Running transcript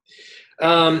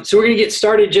So we're going to get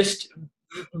started. Just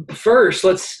first,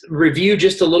 let's review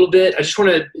just a little bit. I just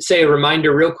want to say a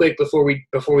reminder real quick before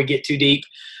we get too deep,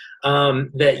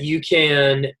 that you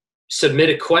can submit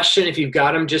a question if you've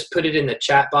got them. Just put it in the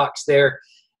chat box there,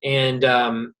 and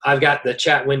I've got the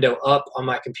chat window up on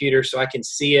my computer so I can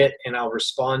see it and I'll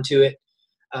respond to it.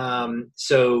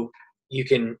 So you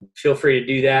can feel free to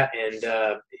do that, and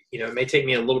it may take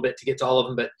me a little bit to get to all of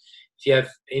them, but if you have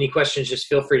any questions, just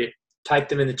feel free to type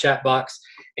them in the chat box.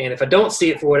 And if I don't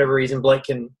see it for whatever reason, Blake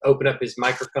can open up his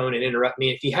microphone and interrupt me.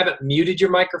 If you haven't muted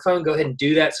your microphone, go ahead and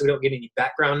do that so we don't get any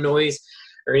background noise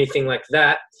or anything like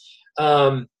that.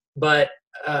 But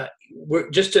we're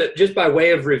just by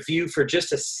way of review for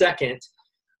just a second,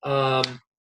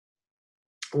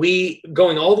 we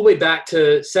going all the way back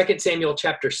to 2 Samuel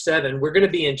chapter 7. We're going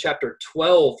to be in chapter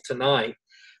 12 tonight,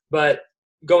 but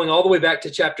going all the way back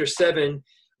to chapter 7,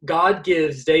 God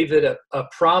gives David a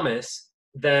promise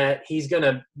that he's going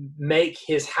to make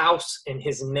his house and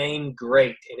his name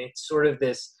great. And it's sort of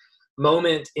this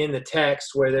moment in the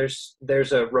text where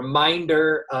there's a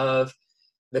reminder of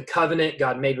the covenant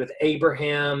God made with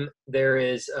Abraham. There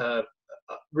is a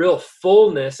real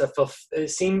fullness of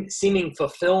seeming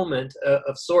fulfillment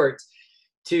of sorts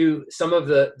to some of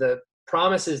the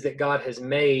promises that God has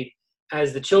made.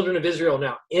 As the children of Israel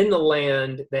now in the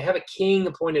land, they have a king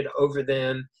appointed over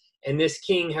them, and this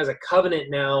king has a covenant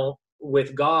now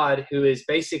with God, who is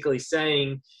basically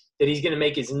saying that he's going to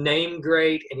make his name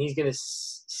great, and he's going to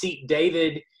seat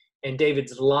David and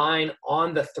David's line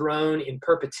on the throne in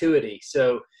perpetuity,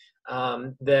 so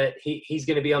that he's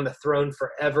going to be on the throne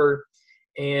forever.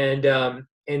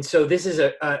 And so this is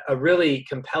a really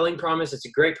compelling promise. It's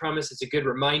a great promise. It's a good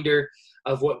reminder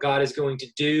of what God is going to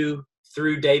do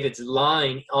through David's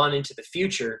line on into the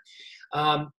future.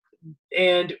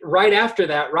 And right after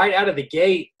that, right out of the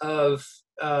gate of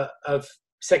 2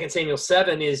 Samuel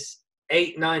 7 is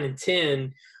 8, 9, and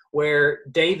 10, where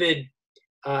David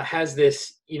has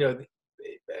this,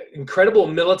 incredible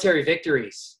military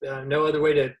victories. No other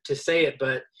way to say it,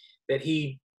 but that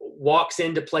he walks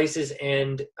into places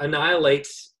and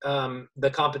annihilates the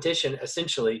competition,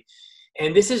 essentially.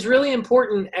 And this is really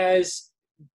important as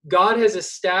God has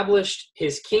established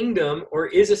his kingdom, or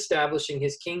is establishing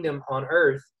his kingdom on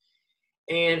earth,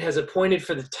 and has appointed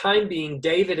for the time being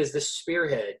David as the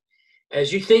spearhead.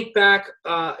 As you think back,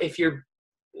 if you're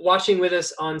watching with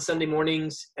us on Sunday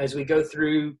mornings as we go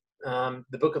through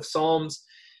the book of Psalms,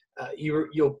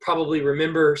 you'll probably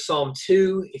remember Psalm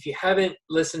 2. If you haven't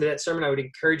listened to that sermon, I would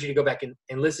encourage you to go back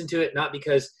and listen to it, not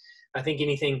because I think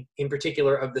anything in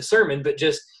particular of the sermon, but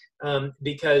just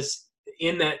because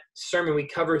in that sermon we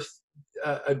cover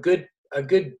a good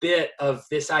bit of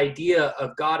this idea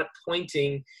of God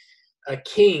appointing a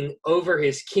king over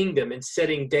his kingdom and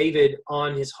setting David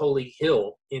on his holy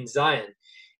hill in Zion.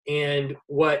 And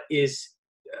what is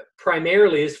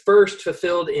primarily is first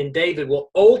fulfilled in David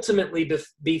will ultimately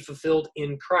be fulfilled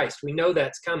in Christ. We know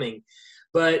that's coming.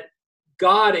 But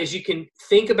God, as you can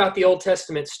think about the Old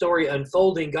Testament story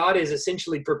unfolding, God is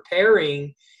essentially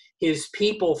preparing his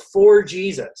people for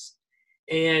Jesus.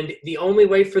 And the only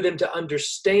way for them to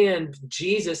understand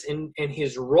Jesus and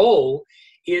his role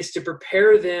is to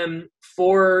prepare them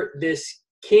for this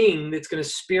king that's going to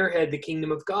spearhead the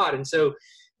kingdom of God. And so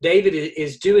David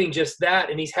is doing just that,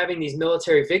 and he's having these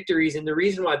military victories. And the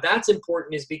reason why that's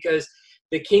important is because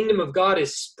the kingdom of God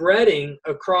is spreading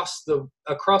across the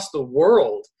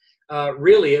world,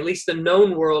 really, at least the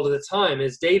known world at the time,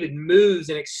 as David moves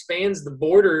and expands the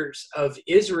borders of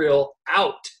Israel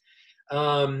out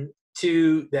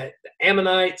to the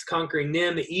Ammonites, conquering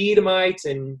them, the Edomites,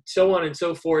 and so on and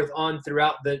so forth on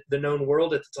throughout the known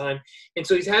world at the time. And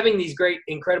so he's having these great,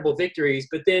 incredible victories.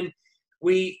 But then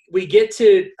we get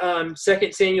to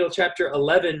 2 Samuel chapter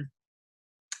 11,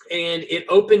 and it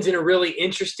opens in a really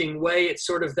interesting way. It's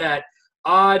sort of that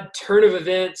odd turn of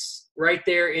events right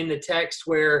there in the text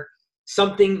where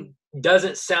something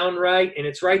doesn't sound right. And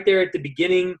it's right there at the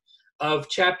beginning of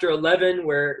chapter 11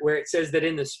 where it says that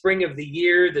in the spring of the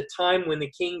year, the time when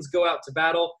the kings go out to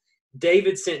battle,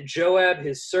 David sent Joab,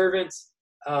 his servants,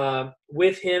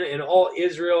 with him and all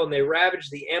Israel, and they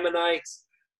ravaged the Ammonites.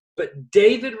 But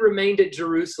David remained at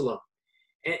Jerusalem.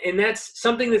 And that's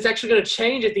something that's actually going to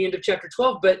change at the end of chapter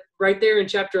 12. But right there in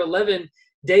chapter 11,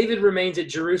 David remains at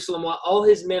Jerusalem while all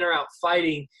his men are out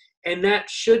fighting. And that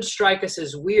should strike us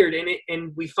as weird.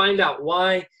 And we find out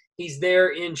why he's there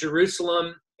in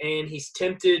Jerusalem, and he's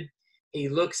tempted. He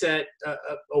looks at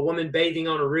a woman bathing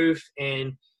on a roof,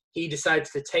 and he decides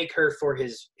to take her for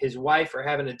his wife, or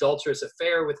have an adulterous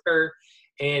affair with her.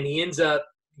 And he ends up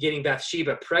getting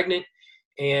Bathsheba pregnant.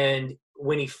 And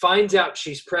when he finds out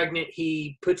she's pregnant,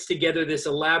 he puts together this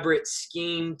elaborate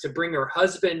scheme to bring her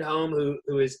husband home,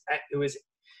 who is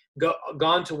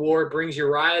gone to war, brings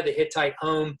Uriah the Hittite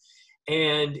home,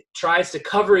 and tries to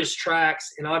cover his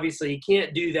tracks. And obviously he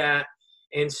can't do that.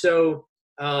 And so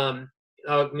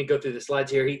let me go through the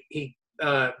slides here. He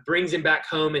brings him back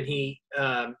home, and he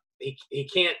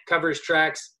can't cover his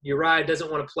tracks. Uriah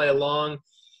doesn't want to play along.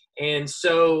 And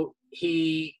so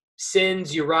he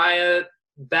sends Uriah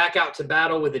back out to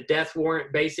battle with a death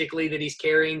warrant, basically, that he's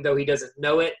carrying, though he doesn't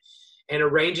know it, and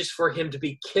arranges for him to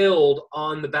be killed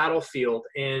on the battlefield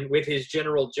and with his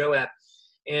general Joab.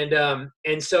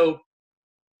 And so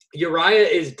Uriah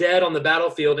is dead on the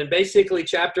battlefield, and basically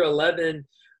chapter 11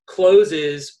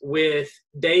 closes with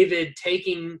David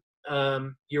taking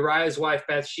Uriah's wife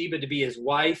Bathsheba to be his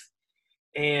wife,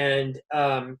 and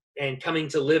coming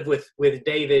to live with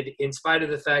David, in spite of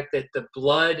the fact that the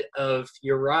blood of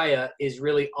Uriah is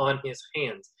really on his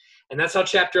hands. And that's how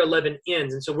chapter 11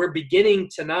 ends. And so we're beginning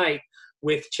tonight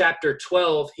with chapter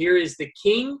 12. Here is the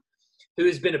king who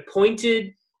has been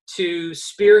appointed to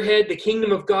spearhead the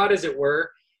kingdom of God, as it were,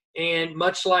 and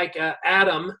much like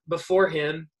Adam before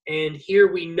him. And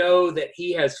here we know that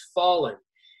he has fallen.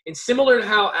 And similar to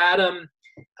how Adam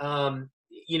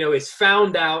is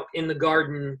found out in the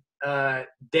garden,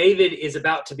 David is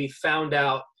about to be found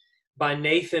out by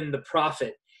Nathan the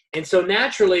prophet. And so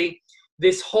naturally,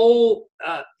 this whole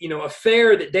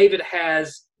affair that David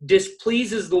has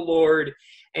displeases the Lord.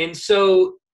 And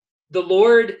so the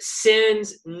Lord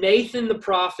sends Nathan the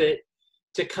prophet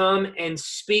to come and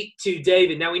speak to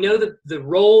David. Now we know that the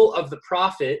role of the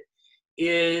prophet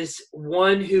is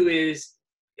one who is,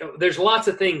 there's lots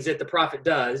of things that the prophet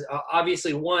does.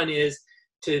 Obviously, one is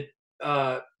to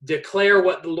declare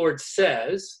what the Lord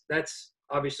says. That's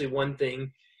obviously one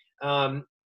thing.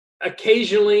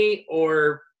 Occasionally,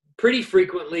 or pretty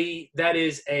frequently, that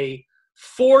is a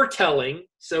foretelling.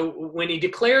 So when he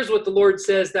declares what the Lord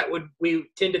says, we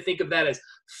tend to think of that as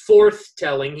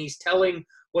forthtelling. He's telling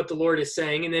what the Lord is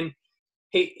saying, and then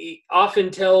he often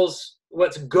tells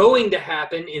what's going to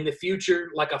happen in the future,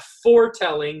 like a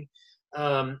foretelling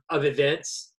of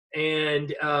events.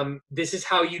 And this is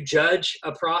how you judge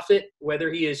a prophet,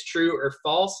 whether he is true or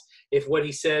false. If what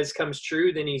he says comes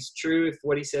true, then he's true. If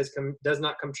what he says does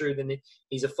not come true, then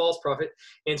he's a false prophet.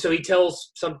 And so he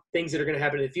tells some things that are going to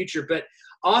happen in the future. But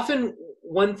often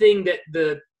one thing that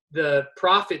the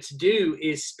prophets do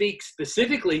is speak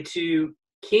specifically to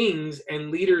kings and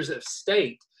leaders of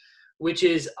state, which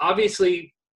is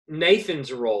obviously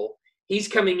Nathan's role. He's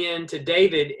coming in to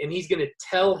David, and he's going to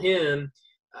tell him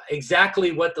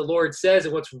exactly what the Lord says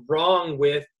and what's wrong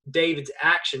with David's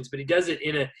actions, but he does it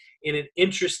in an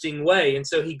interesting way. And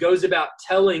so he goes about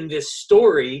telling this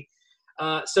story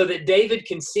so that David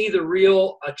can see the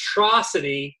real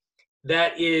atrocity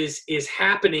that is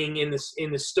happening in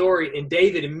the story. And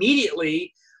David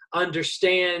immediately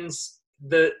understands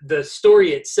the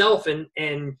story itself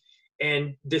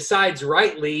and decides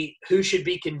rightly who should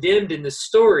be condemned in the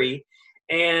story.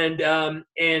 And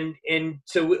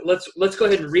so let's go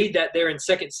ahead and read that there in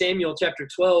 2 Samuel chapter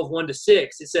 12,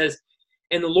 1-6. It says,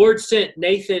 "And the Lord sent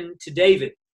Nathan to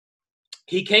David.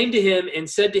 He came to him and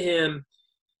said to him,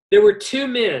 'There were two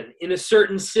men in a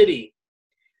certain city,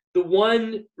 the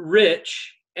one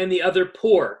rich and the other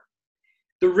poor.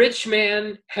 The rich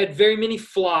man had very many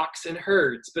flocks and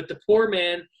herds, but the poor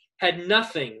man had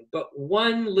nothing but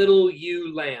one little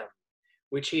ewe lamb,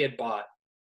 which he had bought.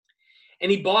 And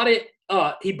he brought it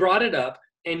up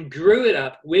and grew it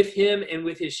up with him and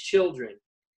with his children.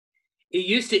 It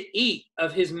used to eat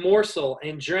of his morsel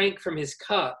and drank from his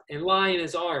cup and lie in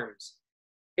his arms.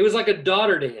 It was like a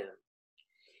daughter to him.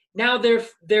 Now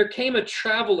there came a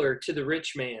traveler to the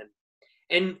rich man,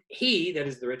 and he," that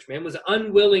is the rich man, "was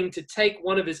unwilling to take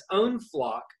one of his own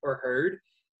flock or herd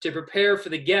to prepare for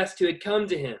the guest who had come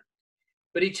to him.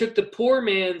 But he took the poor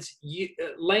man's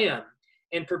lamb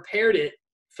and prepared it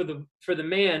for the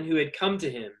man who had come to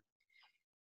him.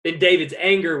 Then David's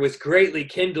anger was greatly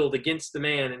kindled against the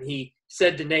man, and he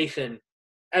said to Nathan,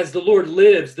 'As the Lord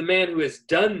lives, the man who has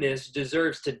done this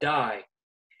deserves to die.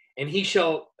 And he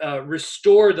shall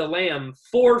restore the lamb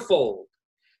fourfold,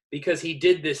 because he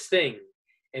did this thing,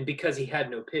 and because he had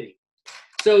no pity.'"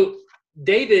 So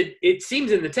David, it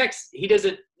seems in the text, he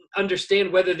doesn't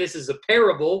understand whether this is a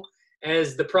parable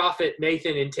as the prophet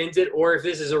Nathan intends it, or if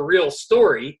this is a real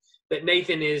story that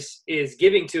Nathan is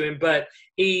giving to him. But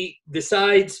he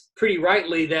decides pretty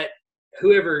rightly that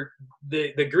whoever,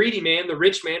 the greedy man, the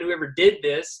rich man, whoever did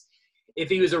this, if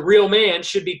he was a real man,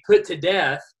 should be put to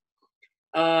death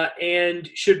and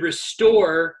should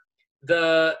restore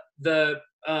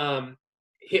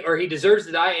he deserves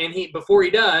to die, and before he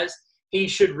does, he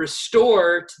should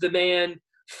restore to the man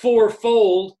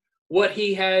fourfold what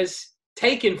he has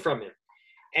taken from him.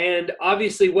 And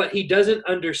obviously what he doesn't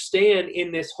understand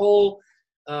in this whole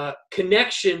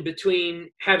connection between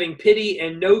having pity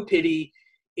and no pity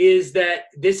is that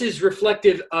this is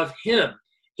reflective of him.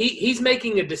 He's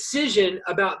making a decision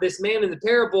about this man in the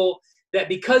parable that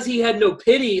because he had no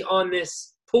pity on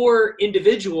this poor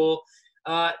individual,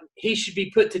 he should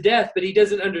be put to death. But he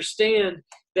doesn't understand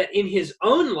that in his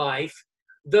own life,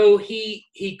 though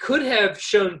he could have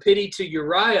shown pity to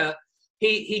Uriah,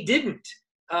 he didn't.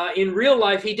 In real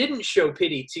life, he didn't show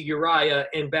pity to Uriah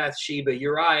and Bathsheba.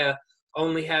 Uriah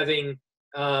only having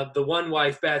the one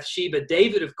wife, Bathsheba.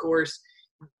 David, of course,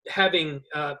 having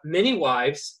many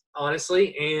wives,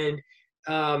 honestly, and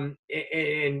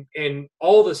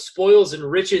all the spoils and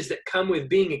riches that come with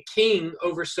being a king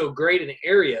over so great an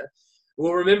area.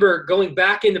 We'll remember going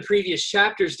back in the previous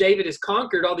chapters, David has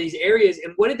conquered all these areas.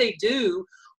 And what did they do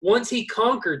once he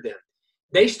conquered them?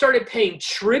 They started paying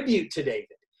tribute to David,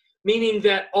 meaning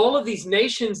that all of these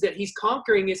nations that he's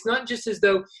conquering, it's not just as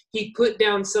though he put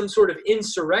down some sort of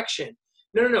insurrection.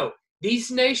 No.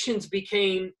 These nations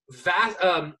became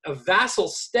a vassal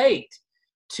state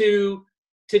to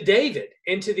David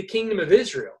and to the kingdom of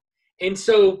Israel. And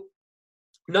so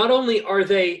not only are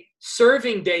they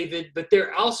serving David, but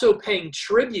they're also paying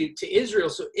tribute to Israel.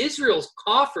 So Israel's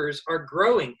coffers are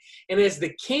growing. And as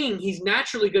the king, he's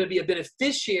naturally going to be a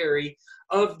beneficiary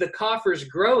of the coffers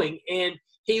growing. And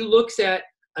he looks at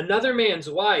another man's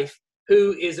wife,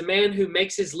 who is a man who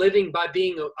makes his living by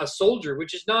being a soldier,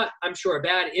 which is not, I'm sure, a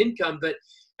bad income, but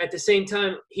at the same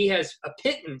time, he has a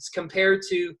pittance compared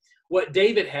to what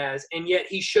David has, and yet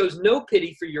he shows no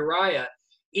pity for Uriah,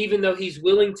 even though he's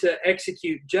willing to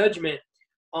execute judgment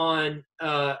on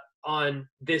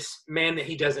this man that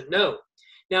he doesn't know.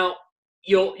 Now,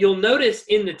 you'll notice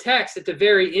in the text at the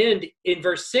very end, in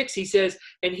verse 6, he says,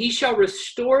 "And he shall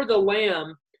restore the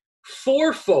lamb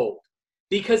fourfold,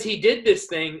 because he did this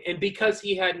thing and because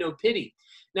he had no pity."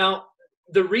 Now,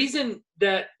 the reason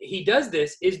that he does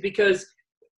this is because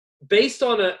based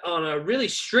on a really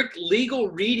strict legal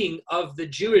reading of the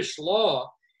Jewish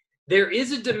law, there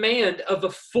is a demand of a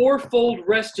fourfold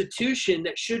restitution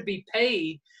that should be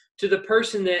paid to the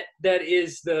person that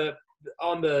is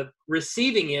on the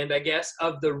receiving end, I guess,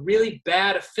 of the really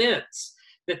bad offense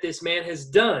that this man has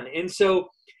done. And so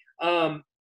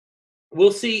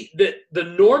we'll see that the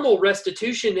normal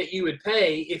restitution that you would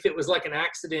pay if it was like an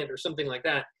accident or something like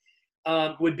that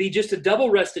would be just a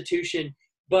double restitution,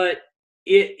 but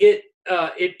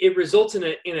it results in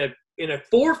a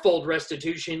fourfold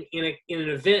restitution in an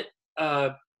event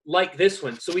like this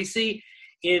one. So we see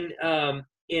in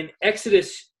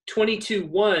Exodus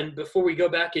 22:1, before we go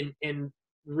back and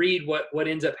read what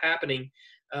ends up happening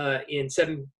in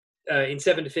 7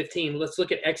 to 15, let's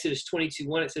look at Exodus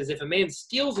 22:1. It says, "If a man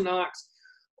steals an ox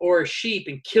or a sheep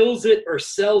and kills it or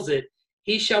sells it,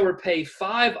 he shall repay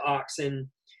 5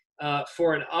 oxen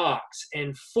for an ox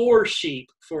and 4 sheep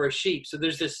for a sheep." So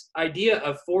there's this idea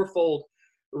of fourfold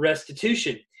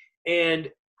restitution.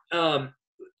 And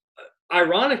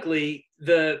ironically,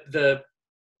 the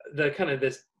kind of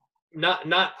this,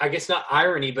 not I guess not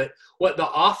irony, but what the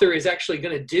author is actually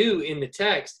going to do in the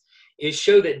text is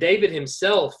show that David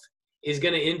himself is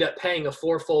going to end up paying a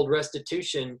fourfold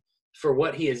restitution for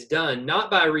what he has done, not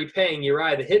by repaying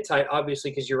Uriah the Hittite,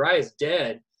 obviously, because Uriah is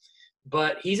dead,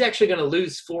 but he's actually going to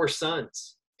lose 4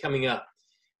 sons coming up.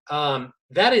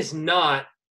 That is not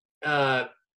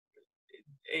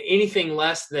anything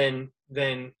less than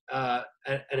an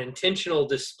intentional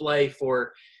display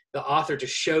for the author to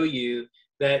show you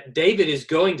that David is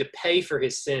going to pay for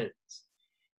his sins.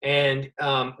 And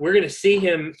we're going to see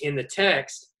him in the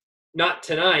text, not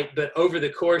tonight, but over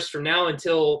the course from now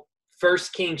until 1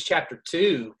 Kings chapter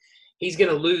 2, he's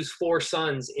going to lose 4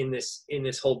 sons in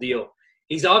this whole deal.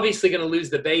 He's obviously going to lose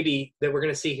the baby that we're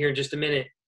going to see here in just a minute.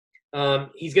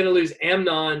 He's going to lose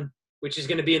Amnon, which is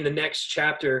going to be in the next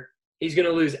chapter. He's going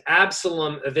to lose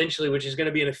Absalom eventually, which is going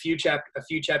to be in a few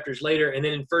chapters later. And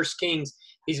then in 1 Kings,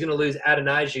 he's going to lose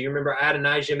Adonijah. You remember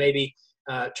Adonijah maybe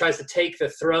tries to take the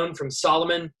throne from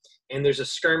Solomon, and there's a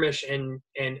skirmish, and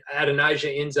Adonijah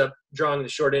ends up drawing the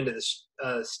short end of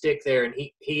the stick there, and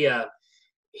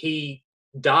he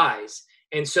dies.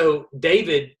 And so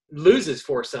David loses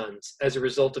 4 sons as a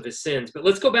result of his sins. But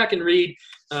let's go back and read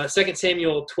 2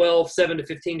 Samuel 12, 7 to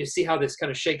 15 to see how this kind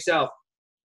of shakes out.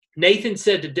 Nathan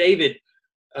said to David,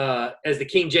 as the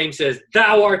King James says,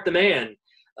 "Thou art the man.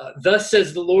 Thus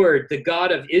says the Lord, the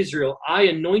God of Israel, I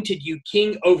anointed you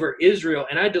king over Israel,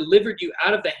 and I delivered you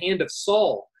out of the hand of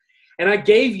Saul. And I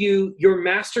gave you your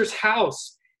master's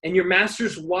house and your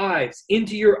master's wives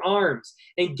into your arms,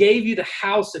 and gave you the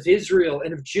house of Israel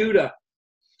and of Judah.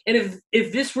 And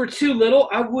if this were too little,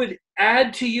 I would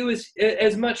add to you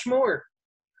as much more.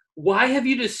 Why have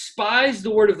you despised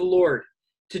the word of the Lord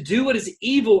to do what is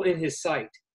evil in his sight?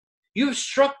 You have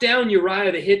struck down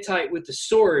Uriah the Hittite with the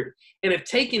sword, and have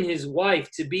taken his wife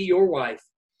to be your wife,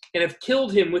 and have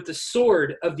killed him with the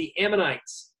sword of the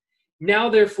Ammonites. Now,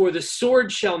 therefore, the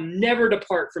sword shall never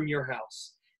depart from your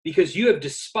house, because you have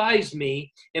despised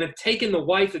me, and have taken the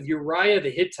wife of Uriah the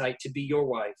Hittite to be your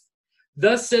wife.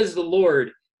 Thus says the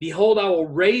Lord, behold, I will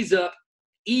raise up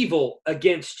evil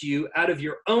against you out of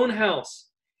your own house,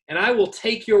 and I will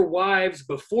take your wives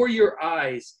before your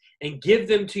eyes, and give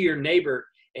them to your neighbor,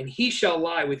 and he shall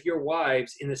lie with your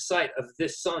wives in the sight of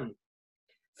this sun.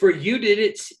 For you did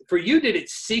it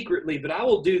secretly, but I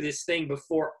will do this thing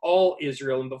before all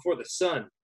Israel and before the sun.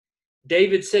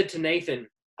 David said to Nathan,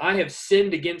 I have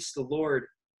sinned against the Lord.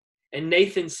 And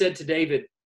Nathan said to David,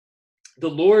 the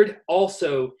Lord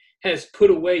also has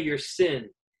put away your sin.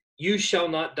 You shall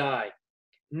not die.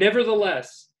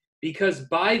 Nevertheless, because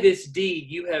by this deed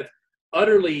you have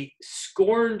utterly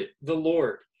scorned the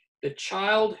Lord, the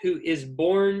child who is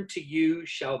born to you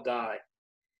shall die.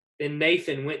 Then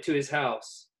Nathan went to his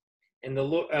house. And the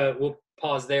Lord, we'll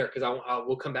pause there because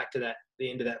we'll come back to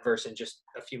the end of that verse in just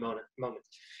a few moments.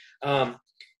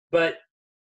 But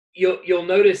you'll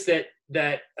notice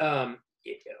that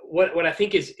what I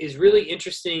think is really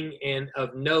interesting and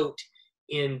of note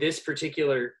in this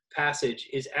particular passage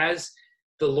is as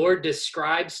the Lord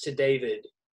describes to David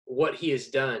what he has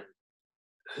done,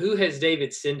 who has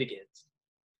David sinned against?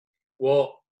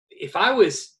 Well, if I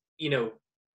was,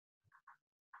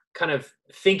 kind of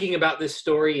thinking about this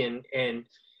story and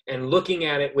looking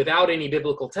at it without any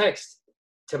biblical text,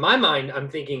 to my mind, I'm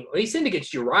thinking, well, he sinned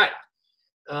against Uriah.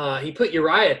 He put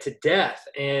Uriah to death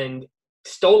and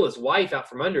stole his wife out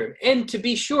from under him. And to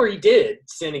be sure, he did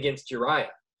sin against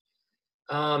Uriah.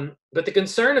 But the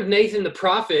concern of Nathan the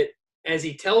prophet, as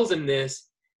he tells him this,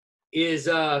 is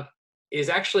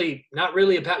actually not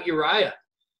really about Uriah.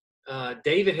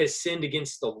 David has sinned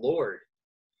against the Lord.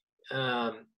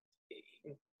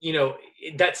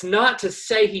 That's not to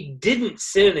say he didn't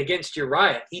sin against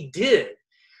Uriah. He did.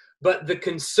 But the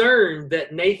concern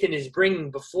that Nathan is bringing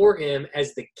before him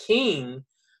as the king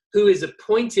who is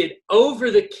appointed over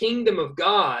the kingdom of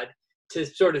God to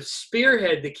sort of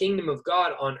spearhead the kingdom of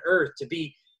God on earth, to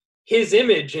be his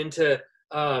image and to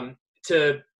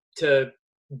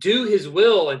do his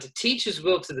will and to teach his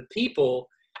will to the people,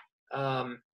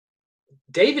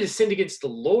 David has sinned against the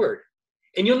Lord.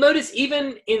 And you'll notice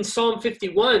even in Psalm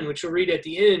 51, which we'll read at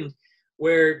the end,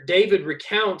 where David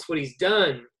recounts what he's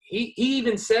done, he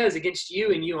even says, against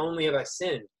you and you only have I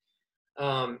sinned.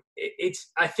 I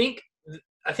think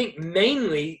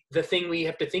mainly the thing we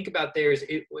have to think about there is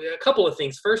a couple of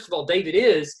things. First of all, David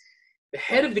is the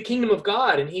head of the kingdom of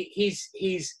God, and he's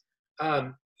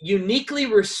uniquely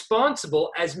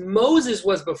responsible, as Moses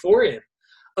was before him,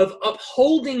 of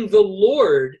upholding the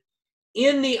Lord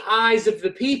in the eyes of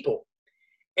the people.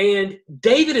 And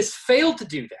David has failed to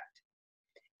do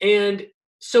that. And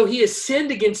so he has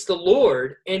sinned against the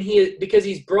Lord, and because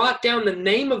he's brought down the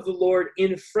name of the Lord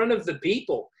in front of the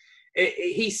people.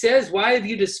 He says, why have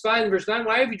you despised, in verse 9,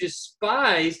 why have you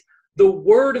despised the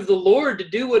word of the Lord to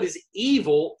do what is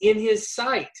evil in his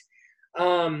sight?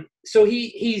 So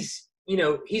he's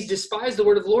despised the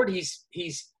word of the Lord.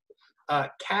 He's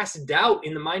cast doubt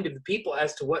in the mind of the people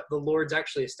as to what the Lord's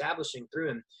actually establishing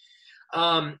through him.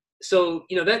 So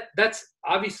that's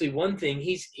obviously one thing.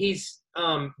 He's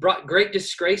brought great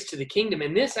disgrace to the kingdom,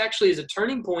 and this actually is a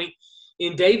turning point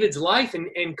in David's life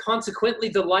and consequently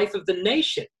the life of the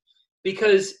nation,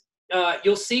 because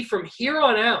you'll see from here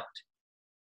on out,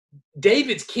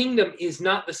 David's kingdom is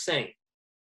not the same.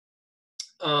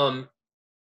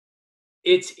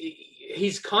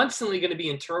 He's constantly going to be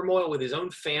in turmoil with his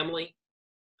own family.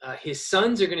 His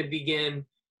sons are going to begin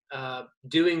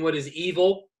doing what is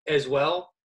evil as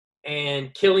well,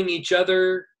 and killing each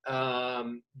other.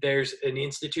 There's an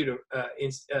instance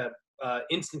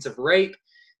of rape.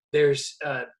 There's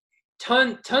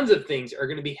tons of things are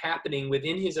going to be happening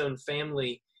within his own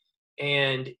family,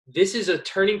 and this is a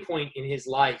turning point in his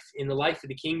life, in the life of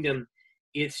the kingdom.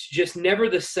 It's just never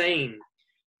the same.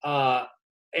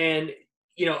 And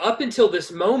up until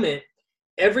this moment,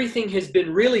 everything has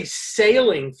been really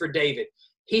sailing for David.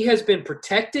 He has been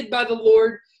protected by the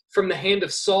Lord from the hand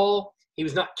of Saul. He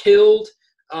was not killed.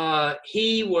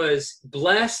 He was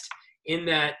blessed in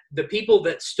that the people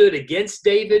that stood against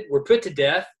David were put to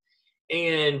death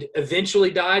and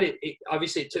eventually died.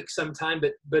 Obviously, it took some time,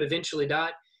 but eventually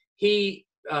died. He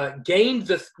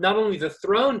gained not only the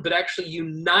throne, but actually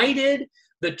united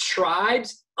the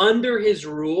tribes under his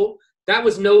rule. That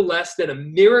was no less than a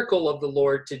miracle of the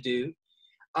Lord to do.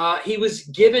 He was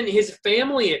given, his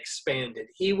family expanded.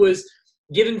 He was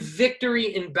given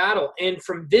victory in battle. And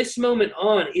from this moment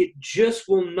on, it just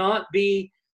will not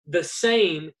be the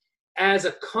same as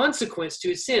a consequence to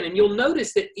his sin. And you'll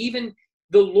notice that even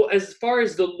as far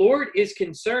as the Lord is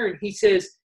concerned, he says,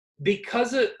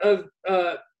 because you've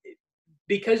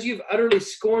utterly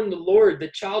scorned the Lord,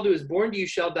 the child who is born to you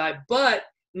shall die. But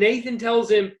Nathan tells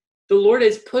him, the Lord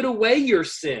has put away your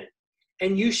sin,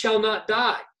 and you shall not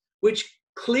die, which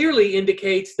clearly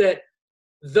indicates that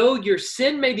though your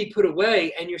sin may be put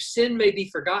away and your sin may be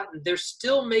forgotten, there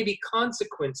still may be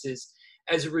consequences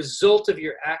as a result of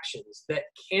your actions that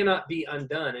cannot be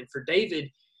undone. And for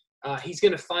David, he's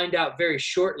going to find out very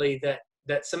shortly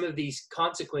that some of these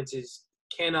consequences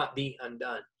cannot be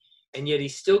undone, and yet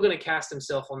he's still going to cast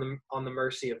himself on the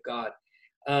mercy of God.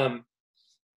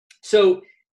 So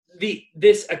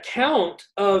this account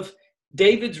of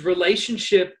David's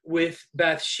relationship with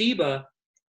Bathsheba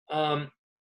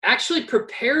actually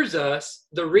prepares us,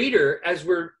 the reader, as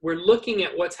we're looking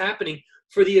at what's happening,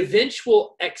 for the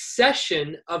eventual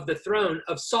accession of the throne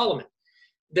of Solomon.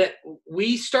 That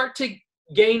we start to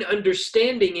gain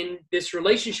understanding in this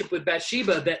relationship with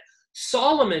Bathsheba that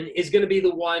Solomon is going to be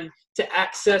the one to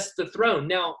access the throne.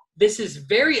 Now, this is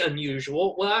very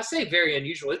unusual. Well, I say very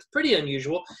unusual. It's pretty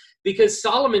unusual because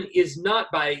Solomon is not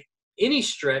by any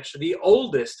stretch the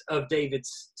oldest of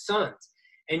David's sons.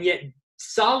 And yet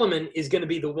Solomon is going to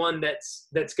be the one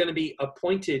that's going to be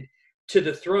appointed to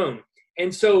the throne.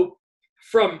 And so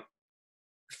from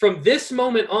this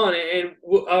moment on, and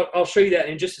I'll show you that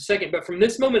in just a second, but from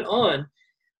this moment on,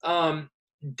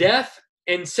 death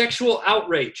and sexual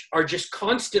outrage are just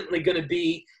constantly going to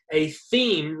be a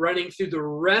theme running through the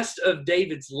rest of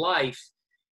David's life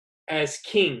as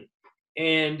king.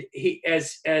 And he,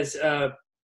 as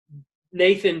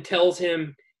Nathan tells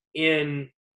him in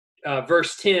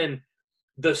verse 10,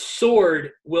 the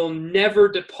sword will never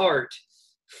depart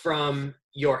from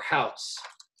your house.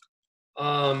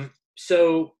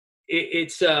 So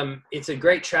it's a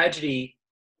great tragedy,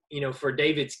 for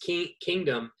David's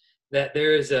kingdom, that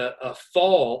there is a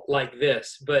fall like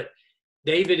this. But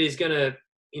David is going to,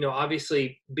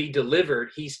 obviously be delivered.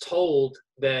 He's told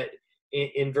that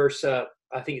in verse, I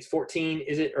think it's 14,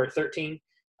 is it, or 13,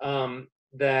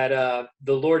 that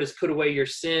the Lord has put away your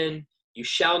sin. You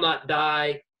shall not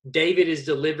die. David is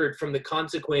delivered from the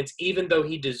consequence, even though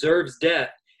he deserves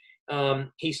death.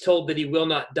 He's told that he will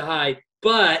not die,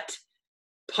 but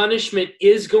punishment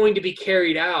is going to be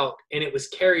carried out, and it was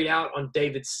carried out on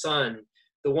David's son,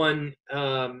 the one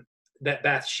that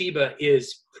Bathsheba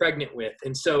is pregnant with.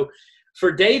 And so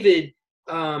for David,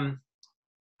 the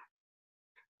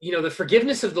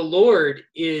forgiveness of the Lord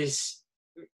is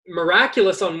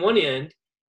miraculous on one end.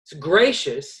 It's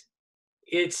gracious.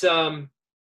 It's the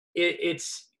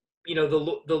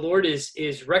Lord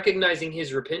is recognizing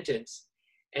his repentance,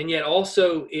 and yet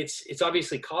also it's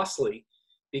obviously costly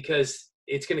because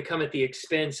it's going to come at the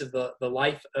expense of the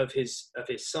life of his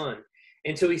son.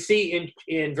 And so we see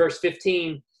in verse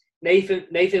 15,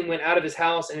 Nathan went out of his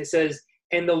house, and it says,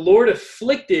 and the Lord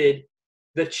afflicted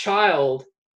the child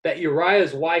that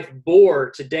Uriah's wife bore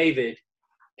to David,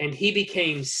 and he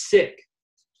became sick.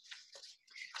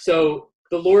 So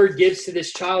the Lord gives to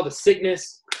this child a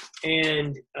sickness,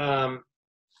 and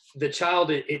the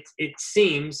child, it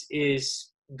seems,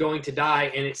 is going to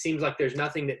die, and it seems like there's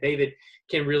nothing that David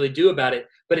can really do about it.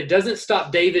 But it doesn't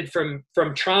stop David from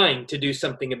trying to do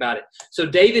something about it. So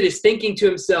David is thinking to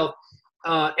himself,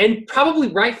 and probably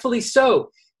rightfully so,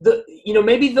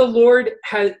 maybe the Lord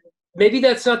maybe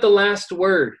that's not the last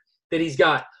word that he's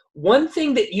got. One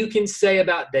thing that you can say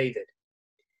about David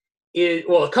is,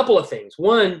 well, a couple of things.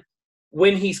 One,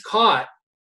 when he's caught,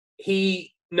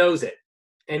 he knows it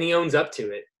and he owns up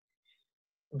to it.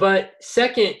 But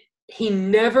second, he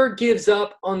never gives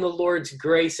up on the Lord's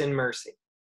grace and mercy.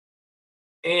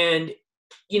 And,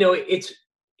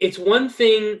 it's one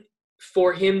thing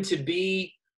for him to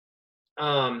be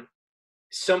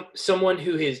someone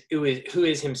who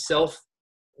is himself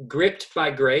gripped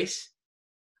by grace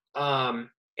and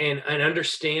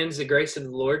understands the grace of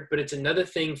the Lord, but it's another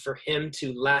thing for him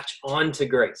to latch on to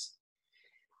grace.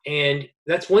 And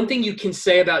that's one thing you can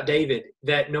say about David,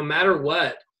 that no matter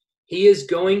what, he is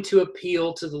going to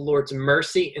appeal to the Lord's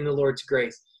mercy and the Lord's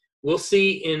grace. We'll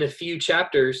see in a few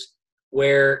chapters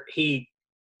where he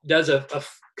does a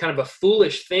kind of a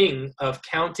foolish thing of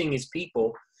counting his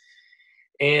people.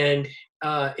 And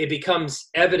it becomes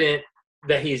evident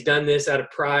that he's done this out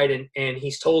of pride, and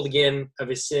he's told again of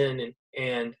his sin.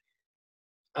 And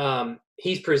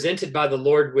he's presented by the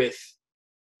Lord with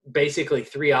basically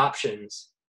three options,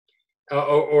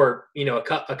 or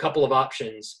a couple of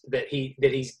options that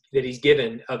he's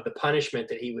given of the punishment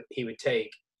that he would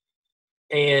take.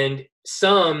 And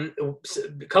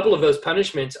a couple of those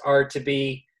punishments are to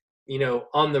be,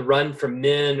 on the run from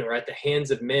men or at the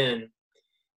hands of men.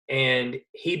 And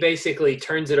he basically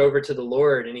turns it over to the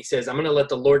Lord, and he says, I'm going to let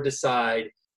the Lord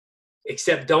decide,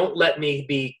 except don't let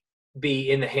me be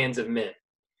in the hands of men,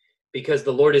 because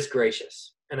the Lord is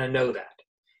gracious, and I know that.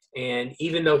 And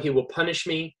even though he will punish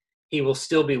me, he will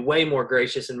still be way more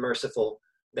gracious and merciful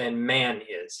than man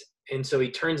is. And so he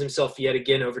turns himself yet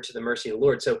again over to the mercy of the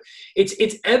Lord. So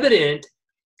it's evident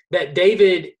that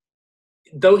David,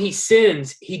 though he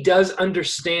sins, he does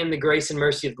understand the grace and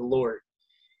mercy of the Lord.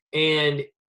 And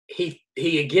he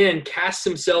again casts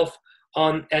himself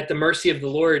at the mercy of the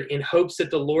Lord in hopes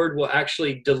that the Lord will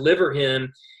actually deliver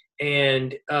him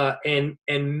and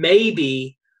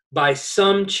maybe by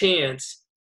some chance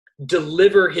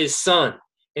deliver his son.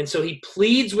 And so he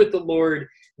pleads with the Lord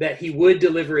that he would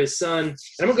deliver his son. And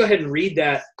I'm going to go ahead and read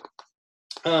that.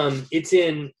 It's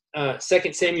in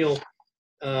 2 Samuel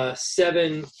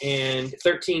 7 and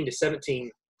 13 to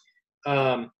 17.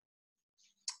 No.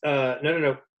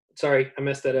 Sorry, I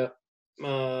messed that up.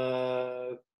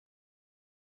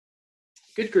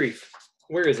 Good grief.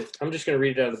 Where is it? I'm just going to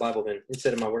read it out of the Bible then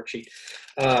instead of my worksheet.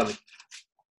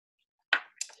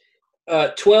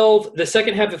 12, the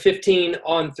second half of 15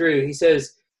 on through, he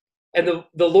says, and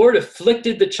the Lord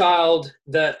afflicted the child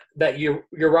that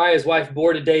Uriah's wife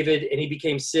bore to David, and he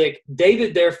became sick.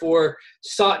 David, therefore,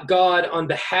 sought God on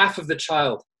behalf of the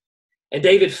child. And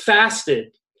David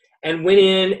fasted and went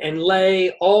in and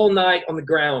lay all night on the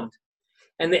ground.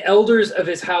 And the elders of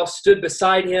his house stood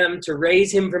beside him to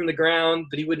raise him from the ground,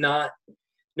 but he would not,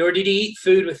 nor did he eat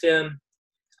food with them.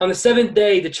 On the seventh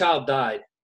day, the child died.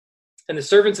 And the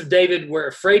servants of David were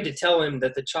afraid to tell him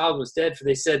that the child was dead, for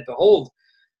they said, behold,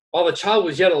 while the child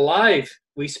was yet alive,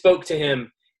 we spoke to him,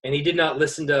 and he did not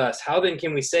listen to us. How then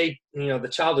can we say, the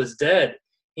child is dead?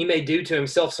 He may do to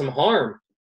himself some harm.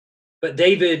 But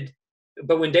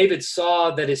when David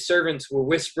saw that his servants were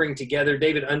whispering together,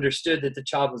 David understood that the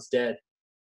child was dead.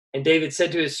 And David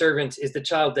said to his servants, is the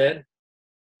child dead?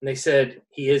 And they said,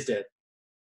 he is dead.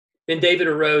 Then David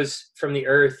arose from the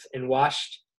earth and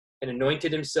washed and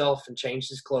anointed himself and changed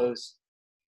his clothes.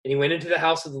 And he went into the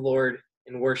house of the Lord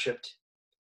and worshipped.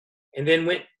 And then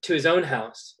went to his own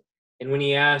house. And when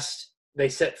he asked, they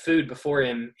set food before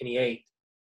him, and he ate.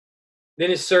 Then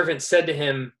his servants said to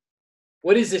him,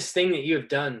 what is this thing that you have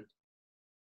done?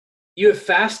 You have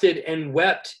fasted and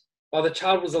wept while the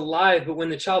child was alive, but when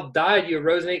the child died, you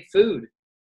arose and ate food.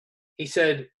 He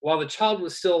said, while the child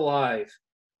was still alive,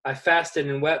 I fasted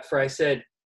and wept, for I said,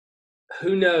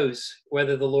 who knows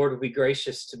whether the Lord will be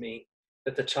gracious to me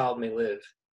that the child may live?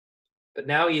 But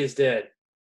now he is dead.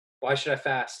 Why should I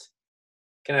fast?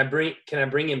 Can I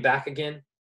bring him back again?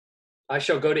 I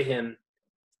shall go to him,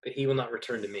 but he will not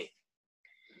return to me.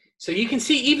 So you can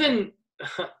see even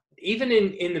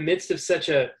in the midst of such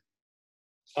a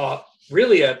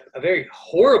really a very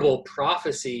horrible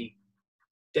prophecy,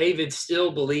 David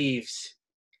still believes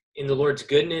in the Lord's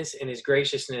goodness and his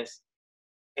graciousness.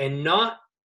 And not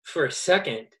for a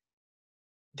second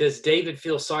does David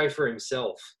feel sorry for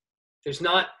himself. There's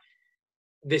not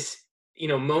this,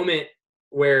 moment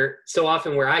where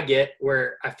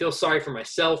I feel sorry for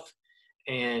myself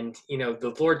and,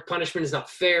 the Lord's punishment is not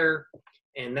fair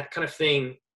and that kind of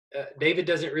thing. David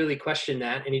doesn't really question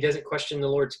that, and he doesn't question the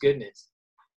Lord's goodness.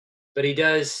 But he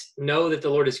does know that the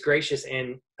Lord is gracious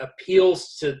and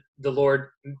appeals to the Lord.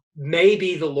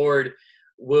 Maybe the Lord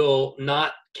will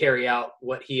not carry out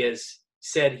what he has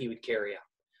said he would carry out.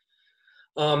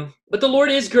 But the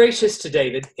Lord is gracious to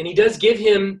David, and he does give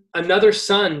him another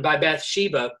son by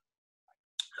Bathsheba.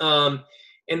 And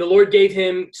the Lord gave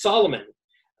him Solomon.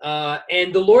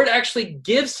 And the Lord actually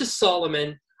gives to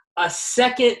Solomon a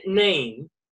second name,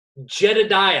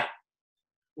 Jedediah,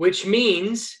 which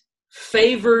means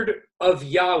favored of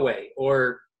Yahweh,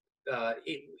 or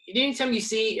anytime you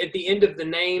see at the end of the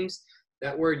names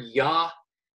that word Yah,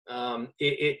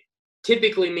 it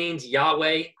typically means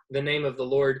Yahweh, the name of the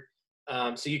Lord.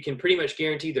 So you can pretty much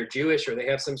guarantee they're Jewish or they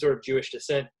have some sort of Jewish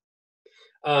descent.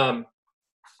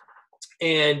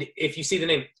 And if you see the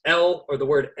name El or the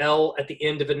word El at the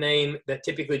end of a name, that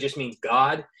typically just means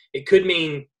God. It could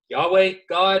mean Yahweh,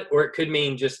 God, or it could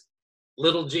mean just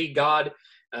little g, God.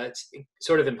 It's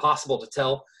sort of impossible to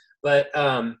tell, but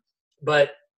that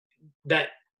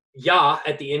Yah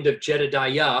at the end of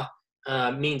Jedediah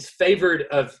means favored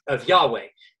of Yahweh,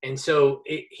 and so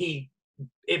he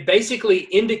it basically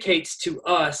indicates to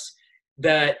us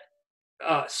that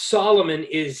Solomon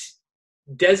is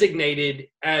designated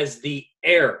as the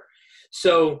heir.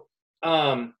 So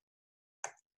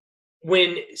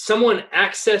when someone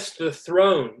accessed the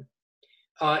throne,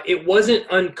 it wasn't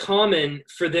uncommon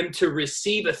for them to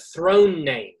receive a throne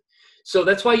name. So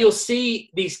that's why you'll see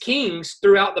these kings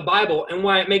throughout the Bible, and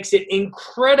why it makes it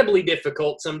incredibly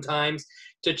difficult sometimes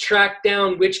to track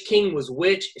down which king was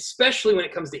which, especially when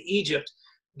it comes to Egypt.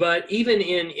 But even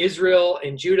in Israel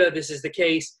and Judah, this is the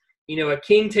case. You know, a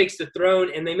king takes the throne,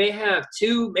 and they may have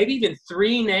 2, maybe even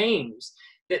 3 names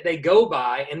that they go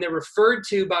by, and they're referred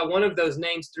to by one of those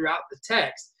names throughout the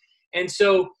text. And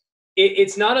so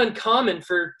it's not uncommon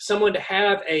for someone to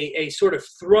have a sort of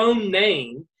throne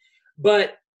name,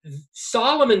 but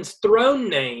Solomon's throne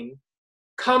name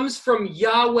comes from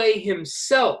Yahweh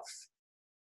himself,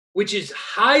 which is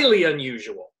highly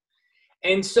unusual.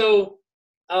 And so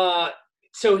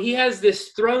so he has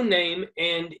this throne name,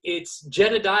 and it's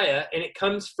Jedediah, and it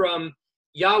comes from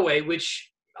Yahweh,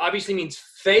 which obviously means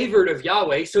favored of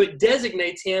Yahweh. So it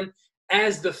designates him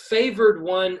as the favored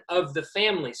one of the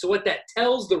family. So what that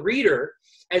tells the reader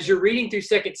as you're reading through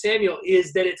 2 Samuel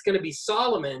is that it's going to be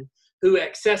Solomon who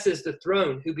accesses the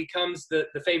throne, who becomes the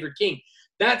favored king.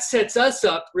 That sets us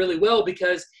up really well,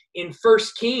 because in 1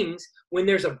 Kings, when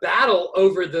there's a battle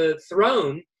over the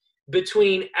throne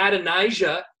between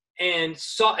Adonijah and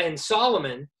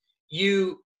Solomon,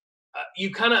 you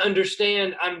kind of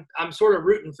understand I'm sort of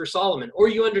rooting for Solomon, or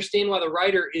you understand why the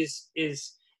writer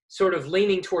is sort of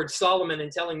leaning towards Solomon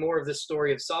and telling more of the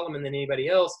story of Solomon than anybody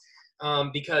else,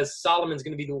 because Solomon's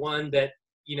going to be the one that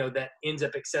that ends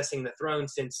up accessing the throne,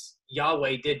 since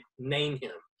Yahweh did name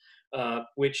him,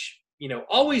 which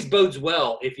always bodes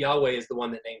well if Yahweh is the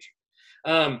one that names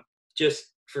you, just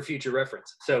for future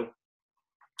reference. So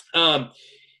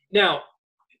now,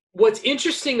 what's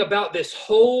interesting about this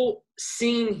whole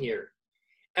scene here,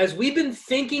 as we've been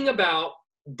thinking about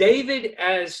David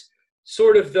as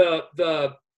sort of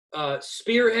the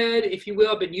spearhead, if you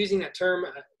will, I've been using that term,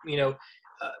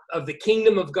 of the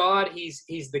kingdom of God. He's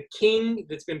the king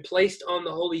that's been placed on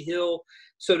the holy hill,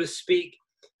 so to speak.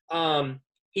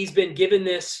 He's been given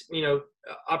this,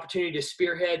 opportunity to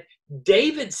spearhead.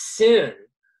 David's sin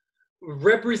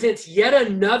represents yet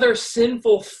another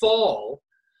sinful fall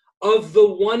of the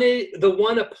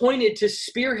one appointed to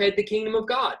spearhead the kingdom of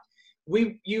God.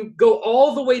 You go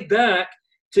all the way back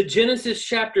to Genesis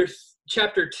chapter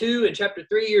 2 and chapter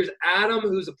 3. Here's Adam,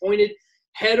 who's appointed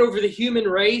head over the human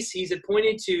race. He's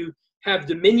appointed to have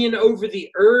dominion over the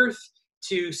earth,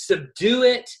 to subdue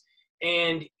it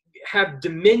and have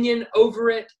dominion over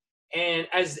it, and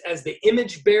as the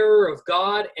image bearer of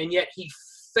God. And yet he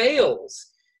fails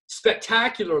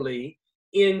spectacularly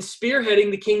in spearheading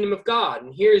the kingdom of God.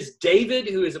 And here's David,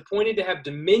 who is appointed to have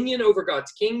dominion over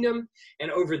God's kingdom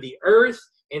and over the earth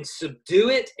and subdue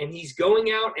it. And he's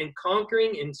going out and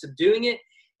conquering and subduing it.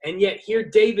 And yet here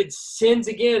David sins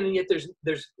again. And yet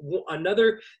there's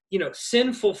another,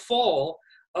 sinful fall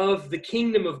of the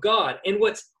kingdom of God. And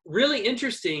what's really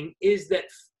interesting is that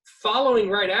following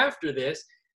right after this,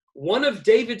 one of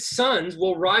David's sons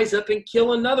will rise up and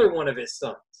kill another one of his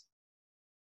sons,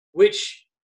 which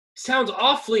sounds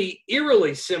awfully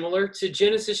eerily similar to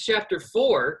Genesis chapter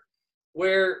 4,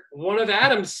 where one of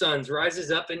Adam's sons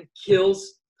rises up and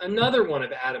kills another one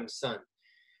of Adam's sons.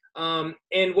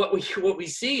 And what we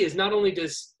see is, not only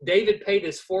does David pay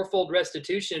this fourfold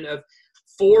restitution of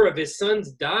 4 of his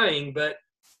sons dying, but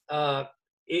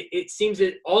it seems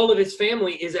that all of his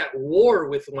family is at war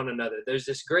with one another. There's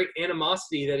this great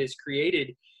animosity that is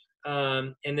created,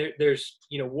 and there's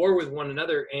war with one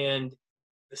another, and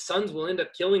the sons will end up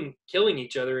killing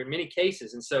each other in many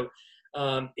cases. And so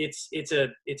it's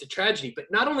a tragedy. But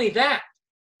not only that,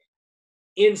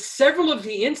 in several of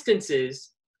the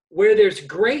instances where there's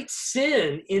great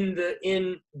sin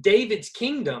in David's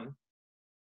kingdom,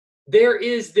 there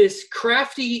is this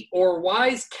crafty or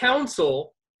wise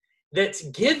counsel that's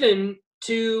given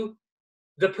to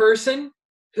the person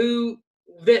who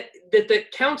that the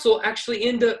counsel actually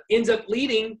ends up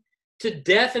leading to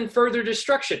death and further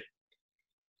destruction.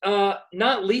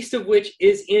 Not least of which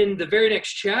is in the very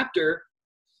next chapter,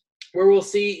 where we'll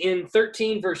see in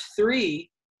 13 verse 3.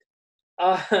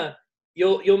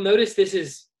 You'll notice this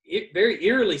is very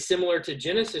eerily similar to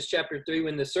Genesis chapter 3,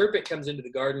 when the serpent comes into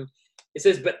the garden. It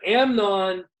says, "But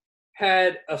Amnon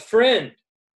had a friend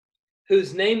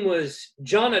whose name was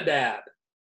Jonadab,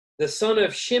 the son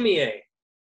of Shimei,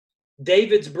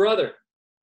 David's brother.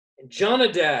 And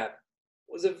Jonadab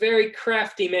was a very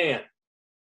crafty man.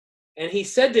 And he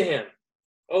said to him,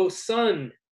 'O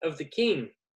son of the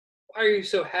king, why are you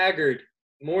so haggard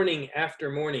morning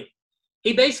after morning.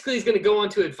 He basically is going to go on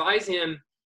to advise him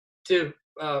to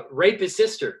rape his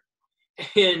sister.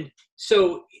 And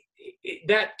so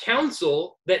that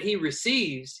counsel that he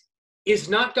receives is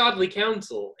not godly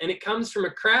counsel, and it comes from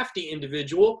a crafty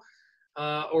individual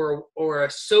or a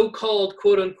so-called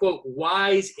quote-unquote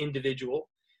wise individual.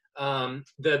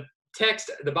 The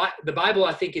text, the Bible,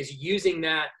 I think, is using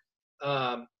that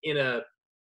in a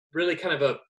really kind of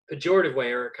a pejorative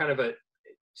way, or kind of a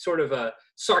sort of a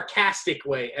sarcastic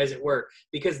way, as it were,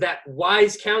 because that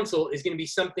wise counsel is going to be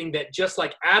something that, just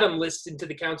like Adam listened to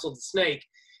the counsel of the snake,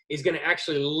 is going to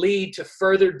actually lead to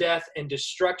further death and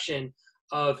destruction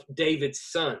of David's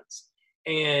sons.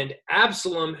 And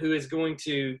Absalom, who is going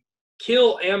to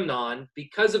kill Amnon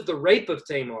because of the rape of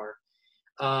Tamar,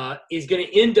 is going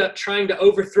to end up trying to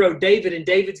overthrow David, and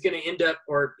David's going to end up,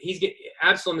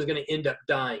 Absalom is going to end up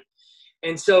dying.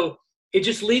 And so it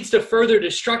just leads to further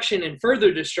destruction and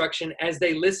further destruction as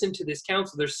they listen to this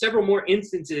counsel. There's several more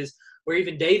instances where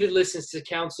even David listens to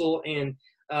counsel, and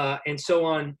so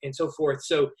on and so forth.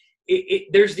 So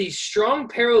there's these strong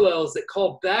parallels that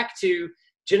call back to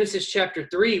Genesis chapter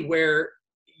 3, where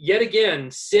yet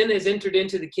again sin has entered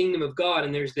into the kingdom of God,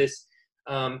 and there's this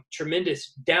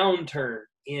tremendous downturn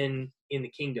in the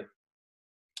kingdom.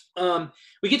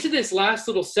 We get to this last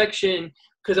little section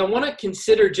because I want to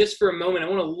consider just for a moment, I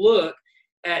want to look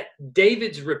at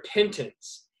David's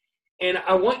repentance. And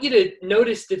I want you to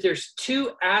notice that there's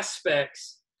two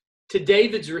aspects to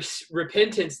David's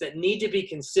repentance that need to be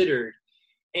considered.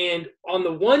 And on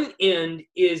the one end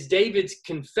is David's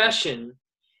confession,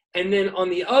 and then on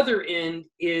the other end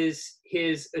is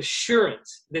his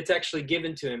assurance that's actually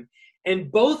given to him.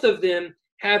 And both of them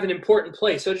have an important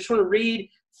place. So I just want to read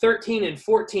 13 and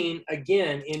 14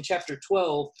 again in chapter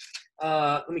 12.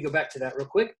 Let me go back to that real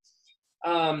quick.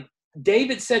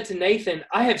 David said to Nathan,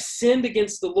 I have sinned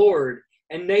against the Lord.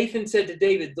 And Nathan said to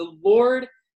David, the Lord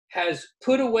has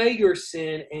put away your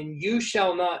sin, and you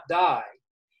shall not die.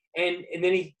 And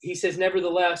then he says,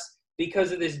 nevertheless,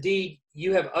 because of this deed,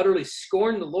 you have utterly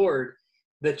scorned the Lord.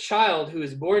 The child who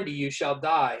is born to you shall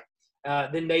die.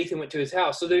 Then Nathan went to his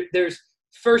house. So there's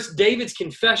first David's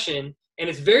confession, and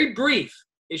it's very brief.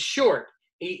 It's short.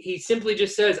 He simply